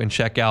to go and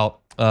check out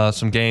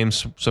some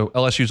games. So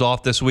LSU's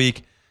off this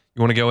week.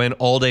 You want to go in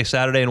all day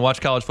Saturday and watch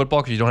college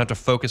football because you don't have to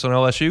focus on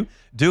LSU?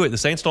 Do it. The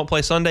Saints don't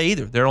play Sunday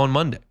either. They're on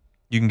Monday.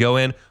 You can go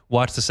in,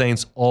 watch the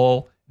Saints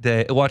all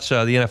day, watch the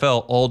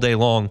NFL all day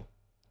long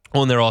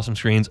on their awesome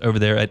screens over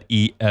there at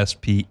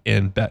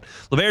ESPN Bet.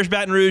 LeBare's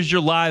Baton Rouge, your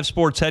live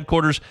sports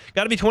headquarters.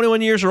 Got to be 21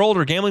 years or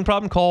older. Gambling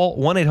problem? Call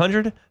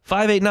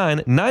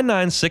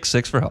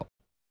 1-800-589-9966 for help.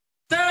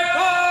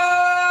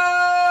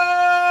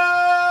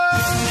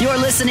 You're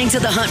listening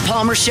to the Hunt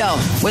Palmer Show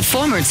with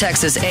former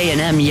Texas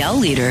A&M Yell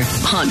leader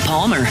Hunt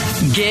Palmer.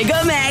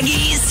 Giga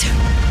Maggies.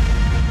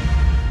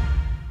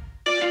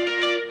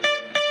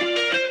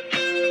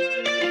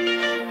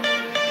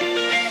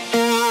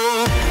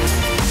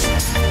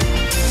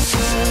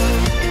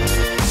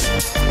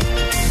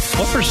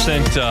 What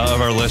percent of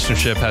our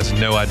listenership has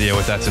no idea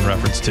what that's in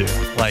reference to?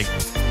 Like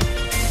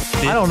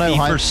 50%, I don't know,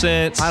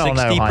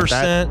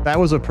 60%? That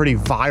was a pretty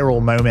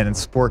viral moment in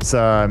sports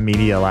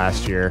media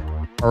last year,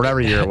 or whatever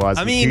year it was.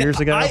 I mean, 2 years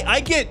ago. I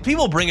get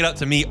people bring it up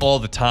to me all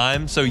the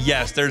time. So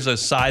yes, there's a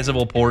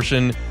sizable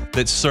portion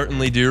that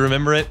certainly do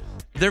remember it.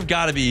 There've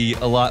got to be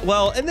a lot.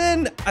 Well, and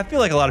then I feel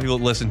like a lot of people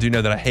that listen do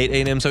know that I hate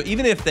A&M. So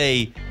even if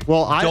they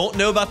don't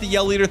know about the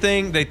Yell Leader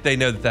thing, they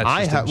know that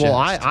that's just a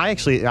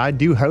jest. I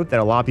do hope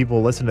that a lot of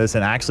people listen to this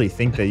and actually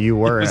think that you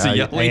were a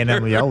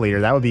A&M Yell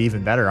Leader. That would be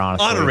even better,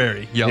 honestly.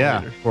 Honorary Yell Leader.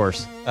 Yeah, of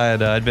course.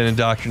 I'd been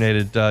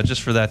indoctrinated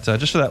just for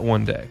that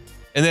one day.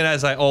 And then,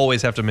 as I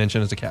always have to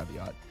mention as a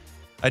caveat,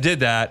 I did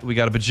that. We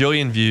got a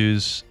bajillion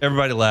views.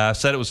 Everybody laughed,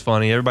 said it was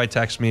funny. Everybody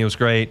texted me. It was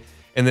great.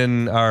 And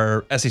then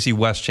our SEC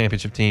West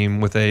championship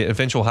team with a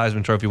eventual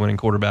Heisman Trophy winning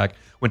quarterback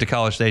went to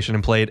College Station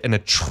and played an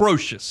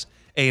atrocious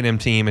A&M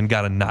team and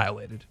got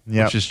annihilated,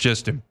 which is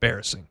just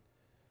embarrassing.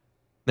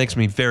 Makes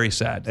me very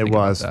sad. It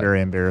was very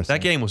embarrassing.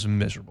 That game was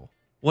miserable.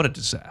 What a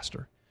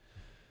disaster.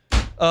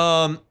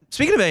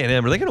 Speaking of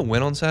A&M, are they going to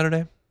win on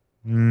Saturday?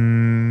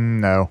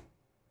 No.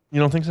 You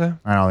don't think so?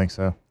 I don't think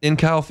so. In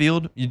Kyle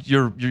Field,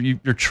 you're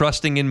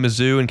trusting in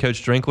Mizzou and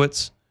Coach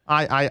Drinkwitz?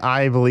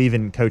 I believe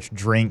in Coach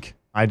Drink.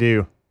 I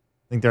do.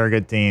 I think they're a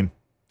good team.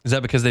 Is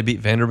that because they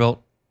beat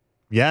Vanderbilt?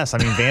 Yes, I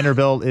mean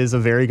Vanderbilt is a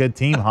very good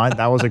team, Hunt.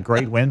 That was a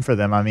great win for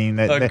them. I mean,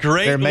 there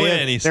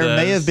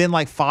may have been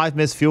like 5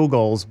 missed field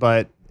goals,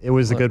 but it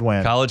was a good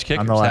win. College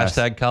kickers,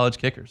 hashtag college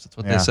kickers. That's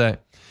what they say.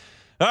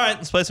 All right,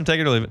 let's play some Take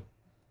It or Leave It.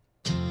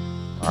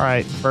 All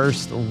right,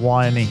 first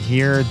one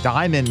here.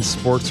 Diamond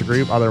Sports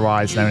Group,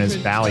 otherwise known as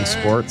Valley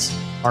Sports,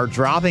 are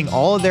dropping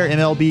all of their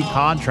MLB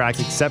contracts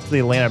except for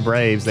the Atlanta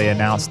Braves. They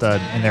announced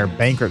in their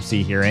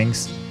bankruptcy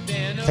hearings.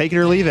 Take it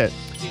or leave it.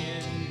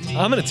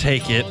 I'm going to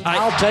take it.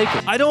 I'll take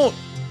it.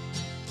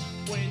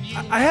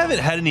 I haven't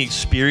had any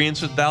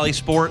experience with Valley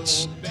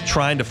Sports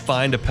trying to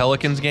find a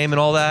Pelicans game and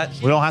all that.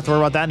 We don't have to worry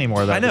about that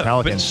anymore, though. I know,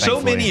 Pelicans, but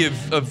so many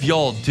of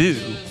y'all do,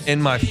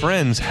 and my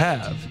friends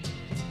have.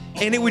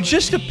 And it would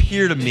just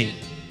appear to me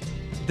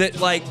that,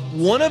 like,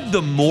 one of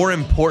the more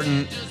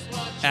important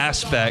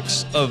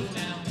aspects of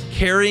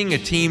carrying a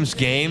team's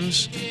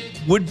games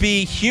would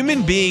be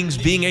human beings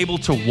being able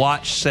to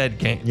watch said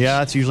games. Yeah,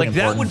 that's usually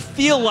important. That would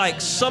feel like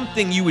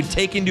something you would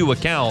take into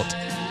account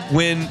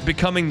when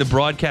becoming the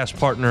broadcast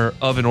partner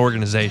of an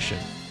organization.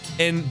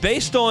 And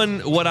based on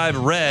what I've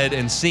read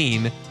and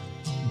seen,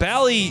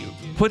 Bally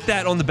put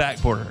that on the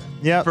back burner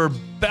for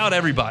about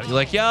everybody.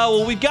 Like, yeah,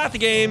 well, we've got the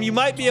game. You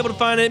might be able to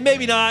find it.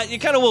 Maybe not. You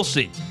kind of will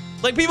see.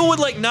 Like, people would,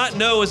 like, not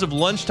know as of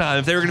lunchtime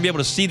if they were going to be able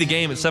to see the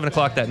game at 7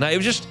 o'clock that night. It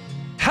was just...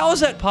 How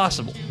is that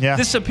possible? Yeah,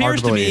 this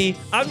appears to me,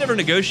 I've never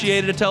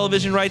negotiated a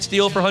television rights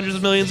deal for hundreds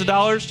of millions of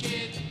dollars,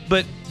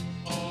 but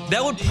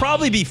that would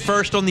probably be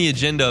first on the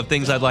agenda of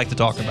things I'd like to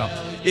talk about.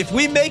 If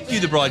we make you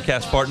the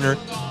broadcast partner,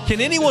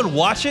 can anyone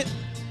watch it?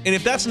 And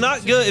if that's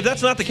not good, if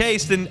that's not the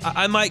case, then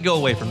I might go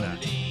away from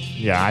that.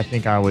 Yeah, I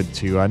think I would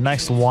too.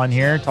 Next one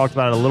here, talked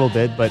about it a little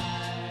bit, but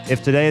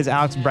if today is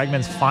Alex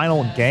Bregman's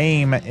final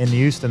game in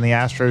Houston, the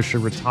Astros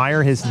should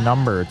retire his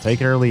number.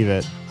 Take it or leave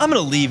it. I'm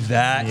going to leave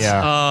that.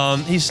 Yeah.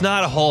 He's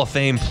not a Hall of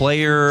Fame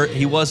player.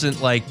 He wasn't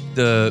like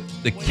the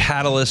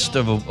catalyst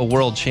of a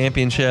world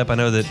championship. I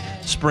know that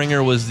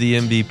Springer was the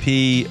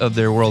MVP of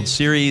their World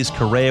Series.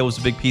 Correa was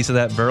a big piece of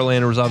that.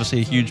 Verlander was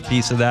obviously a huge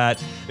piece of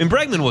that. And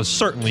Bregman was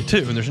certainly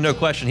too. And there's no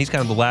question he's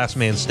kind of the last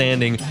man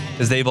standing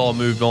as they've all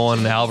moved on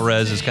and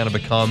Alvarez has kind of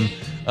become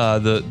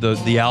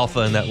the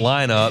alpha in that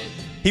lineup.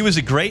 He was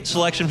a great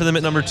selection for them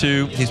at number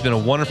 2. He's been a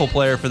wonderful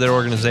player for their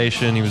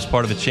organization. He was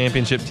part of a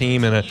championship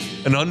team and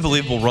an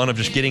unbelievable run of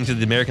just getting to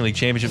the American League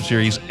Championship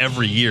Series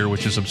every year,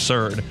 which is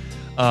absurd.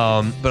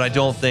 But I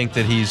don't think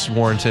that he's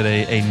warranted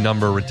a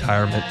number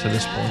retirement to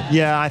this point.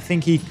 Yeah, I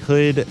think he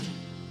could,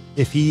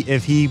 if he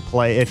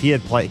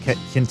had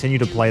continued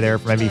to play there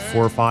for maybe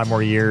 4 or 5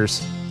 more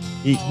years.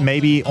 He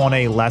maybe on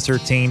a lesser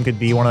team could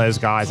be one of those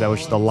guys that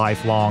was just a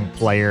lifelong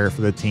player for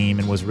the team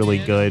and was really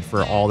good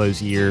for all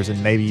those years,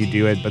 and maybe you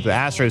do it. But the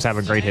Astros have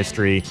a great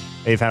history.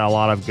 They've had a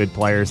lot of good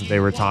players that they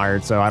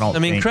retired, so I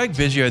mean, Craig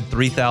Biggio had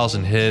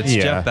 3,000 hits.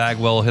 Yeah. Jeff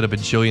Bagwell hit a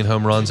bajillion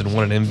home runs and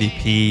won an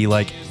MVP.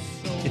 Like,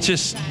 it's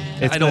just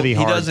he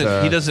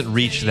doesn't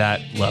reach that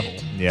level.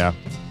 Yeah.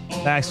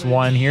 Next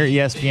one here,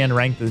 ESPN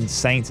ranked the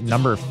Saints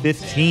number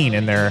 15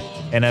 in their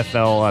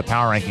NFL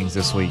power rankings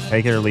this week.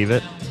 Take it or leave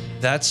it.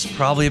 That's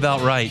probably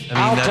about right.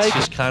 I mean, that's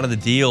just kind of the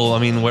deal. I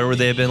mean, where would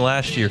they have been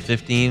last year?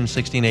 15,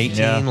 16, 18?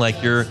 Yeah.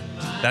 Like,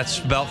 that's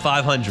about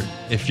 500.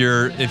 If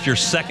you're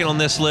second on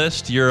this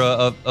list, you're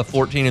a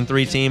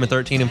 14-3 team, a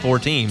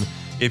 13-4 team.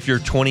 If you're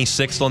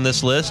 26th on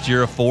this list,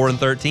 you're a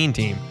 4-13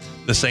 team.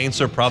 The Saints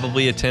are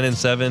probably a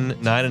 10-7,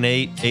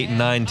 9-8,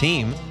 8-9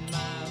 team.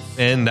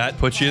 And that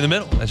puts you in the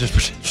middle. That's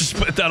just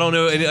I don't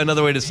know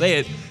another way to say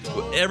it.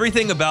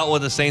 Everything about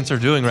what the Saints are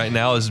doing right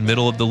now is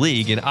middle of the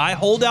league. And I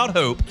hold out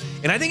hope,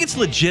 and I think it's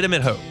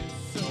legitimate hope,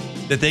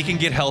 that they can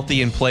get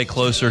healthy and play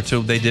closer to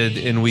what they did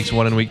in weeks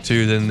 1 and week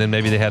 2 than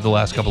maybe they had the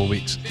last couple of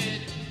weeks.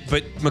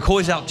 But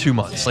McCoy's out 2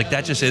 months. Like,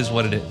 that just is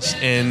what it is.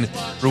 And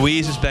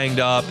Ruiz is banged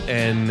up,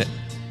 and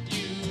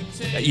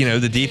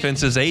the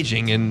defense is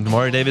aging, and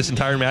Mario Davis and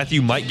Tyrann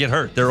Mathieu might get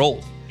hurt. They're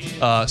old.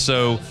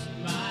 So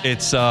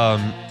it's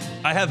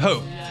I have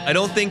hope. I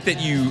don't think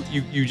that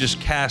you just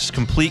cast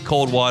complete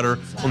cold water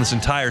on this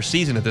entire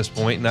season at this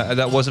point. And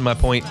that wasn't my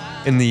point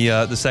in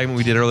the segment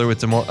we did earlier with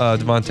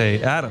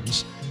Devante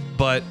Adams.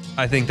 But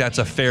I think that's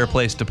a fair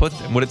place to put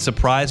them. Would it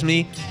surprise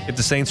me if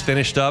the Saints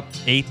finished up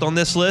 8th on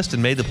this list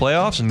and made the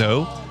playoffs?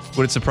 No.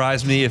 Would it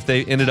surprise me if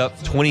they ended up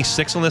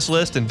 26th on this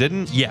list and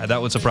didn't? Yeah,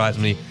 that would surprise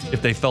me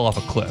if they fell off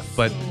a cliff.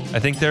 But I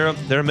think they're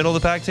a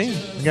middle-of-the-pack team.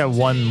 We got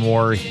one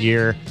more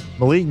here.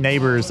 Malik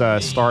Neighbors'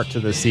 start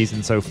to the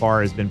season so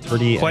far has been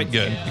quite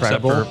good,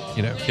 incredible. Except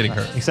for getting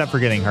hurt. Except for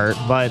getting hurt,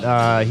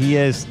 but he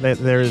is.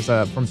 There's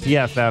from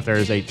PFF.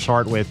 There's a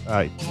chart with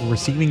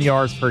receiving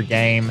yards per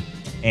game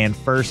and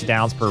first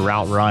downs per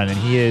route run, and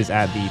he is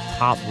at the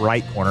top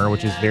right corner,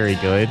 which is very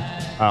good.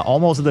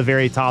 Almost at the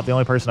very top. The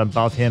only person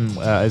above him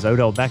is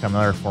Odell Beckham,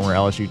 another former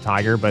LSU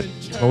Tiger. But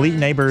Malik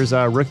Neighbors,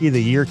 Rookie of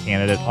the Year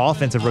candidate,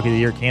 Offensive Rookie of the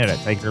Year candidate.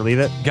 Take it or leave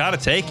it. Got to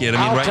take it.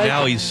 I mean, right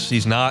now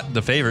he's not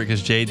the favorite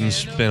because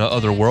Jaden's been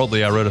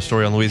otherworldly. I wrote a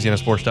story on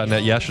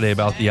LouisianaSports.net yesterday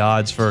about the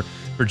odds for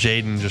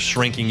Jaden just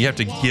shrinking. You have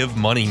to give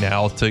money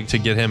now to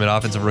get him an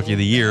Offensive Rookie of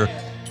the Year.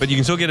 But you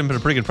can still get him at a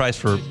pretty good price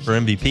for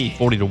MVP,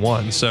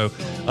 40-1. So,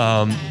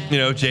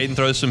 Jaden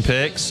throws some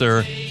picks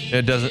or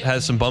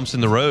has some bumps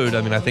in the road.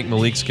 I mean, I think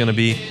Malik's going to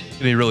be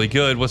really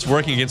good. What's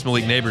working against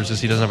Malik Neighbors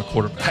is he doesn't have a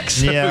quarterback.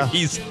 So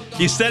he's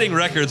setting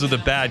records with a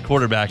bad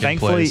quarterback in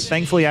place.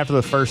 Thankfully, after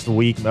the first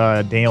week,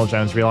 Daniel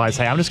Jones realized,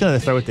 hey, I'm just going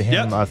to throw it to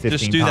him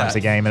 15 times a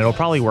game, and it'll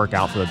probably work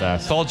out for the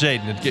best. Call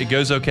Jaden. It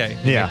goes okay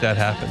to make that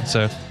happen.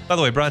 So, by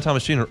the way, Brian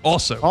Thomas Jr.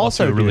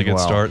 also a really good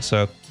start.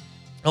 So,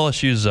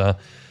 LSU's got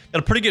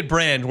a pretty good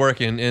brand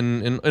working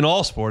in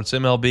all sports,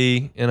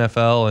 MLB,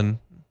 NFL, and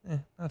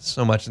not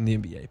so much in the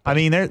NBA. I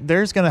mean,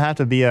 there's going to have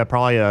to be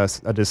probably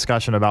a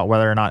discussion about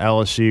whether or not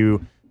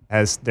LSU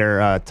has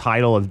their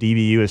title of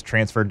DBU is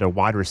transferred to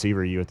wide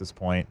receiver U at this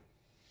point.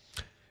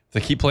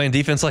 They keep playing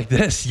defense like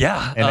this,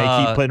 yeah. And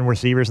they keep putting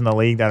receivers in the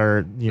league that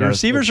are, the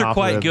receivers are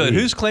quite good.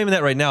 Who's claiming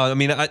that right now? I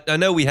mean, I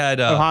know we had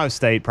Ohio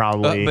State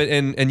probably, but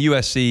and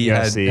USC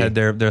had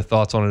their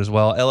thoughts on it as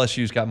well.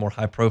 LSU's got more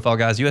high profile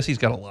guys. USC's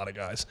got a lot of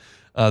guys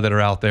that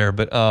are out there,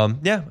 but I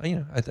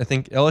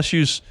think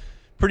LSU's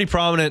pretty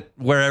prominent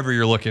wherever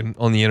you're looking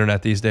on the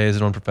internet these days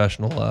and on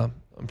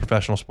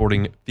professional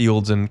sporting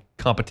fields and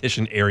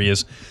competition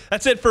areas.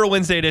 That's it for a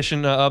Wednesday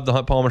edition of the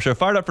Hunt Palmer Show.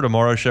 Fired up for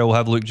tomorrow's show. We'll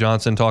have Luke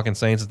Johnson talking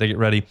Saints as they get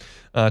ready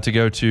to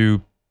go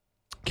to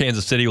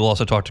Kansas City. We'll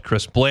also talk to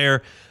Chris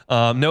Blair.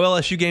 No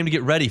LSU game to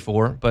get ready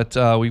for, but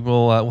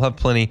we'll have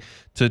plenty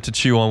to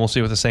chew on. We'll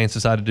see what the Saints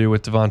decide to do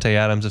with Devante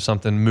Adams if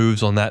something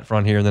moves on that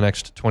front here in the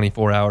next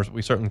 24 hours.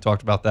 We certainly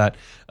talked about that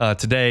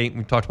today.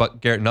 We talked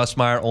about Garrett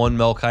Nussmeier on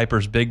Mel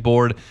Kiper's big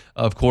board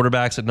of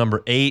quarterbacks at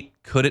number 8.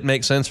 Could it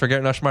make sense for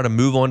Garrett Nussmeier to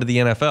move on to the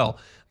NFL?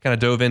 Kind of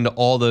dove into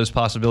all those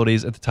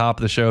possibilities at the top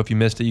of the show. If you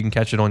missed it, you can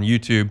catch it on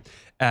YouTube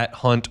at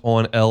Hunt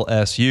on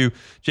LSU.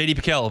 JD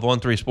Piquel of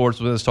On3 Sports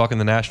with us talking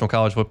the national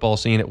college football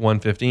scene at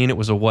 1:15. It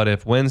was a What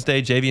If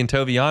Wednesday. JV and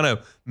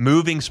Toviano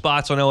moving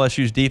spots on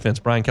LSU's defense.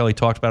 Brian Kelly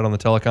talked about it on the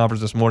teleconference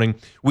this morning.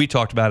 We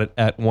talked about it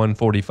at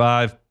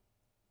 1:45.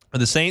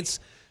 The Saints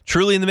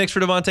truly in the mix for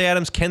Devante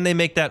Adams? Can they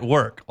make that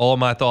work? All of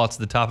my thoughts at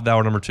the top of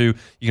hour number 2. You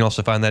can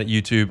also find that at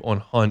YouTube on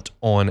Hunt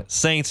on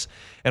Saints.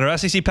 And our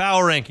SEC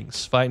Power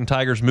Rankings. Fighting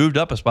Tigers moved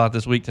up a spot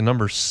this week to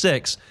number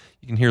 6.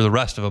 You can hear the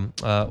rest of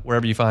them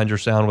wherever you find your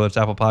sound, whether it's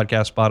Apple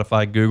Podcasts,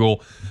 Spotify,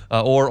 Google,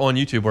 or on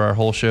YouTube, where our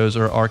whole shows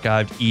are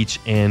archived each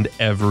and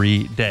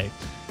every day.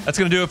 That's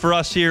going to do it for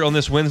us here on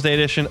this Wednesday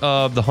edition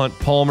of the Hunt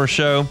Palmer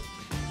Show.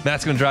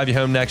 Matt's going to drive you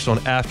home next on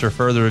After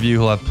Further Review.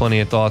 He'll have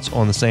plenty of thoughts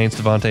on the Saints,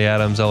 Devante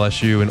Adams,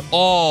 LSU, and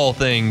all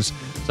things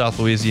South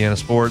Louisiana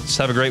sports.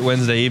 Have a great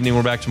Wednesday evening.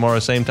 We're back tomorrow,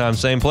 same time,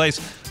 same place.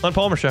 Hunt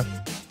Palmer Show.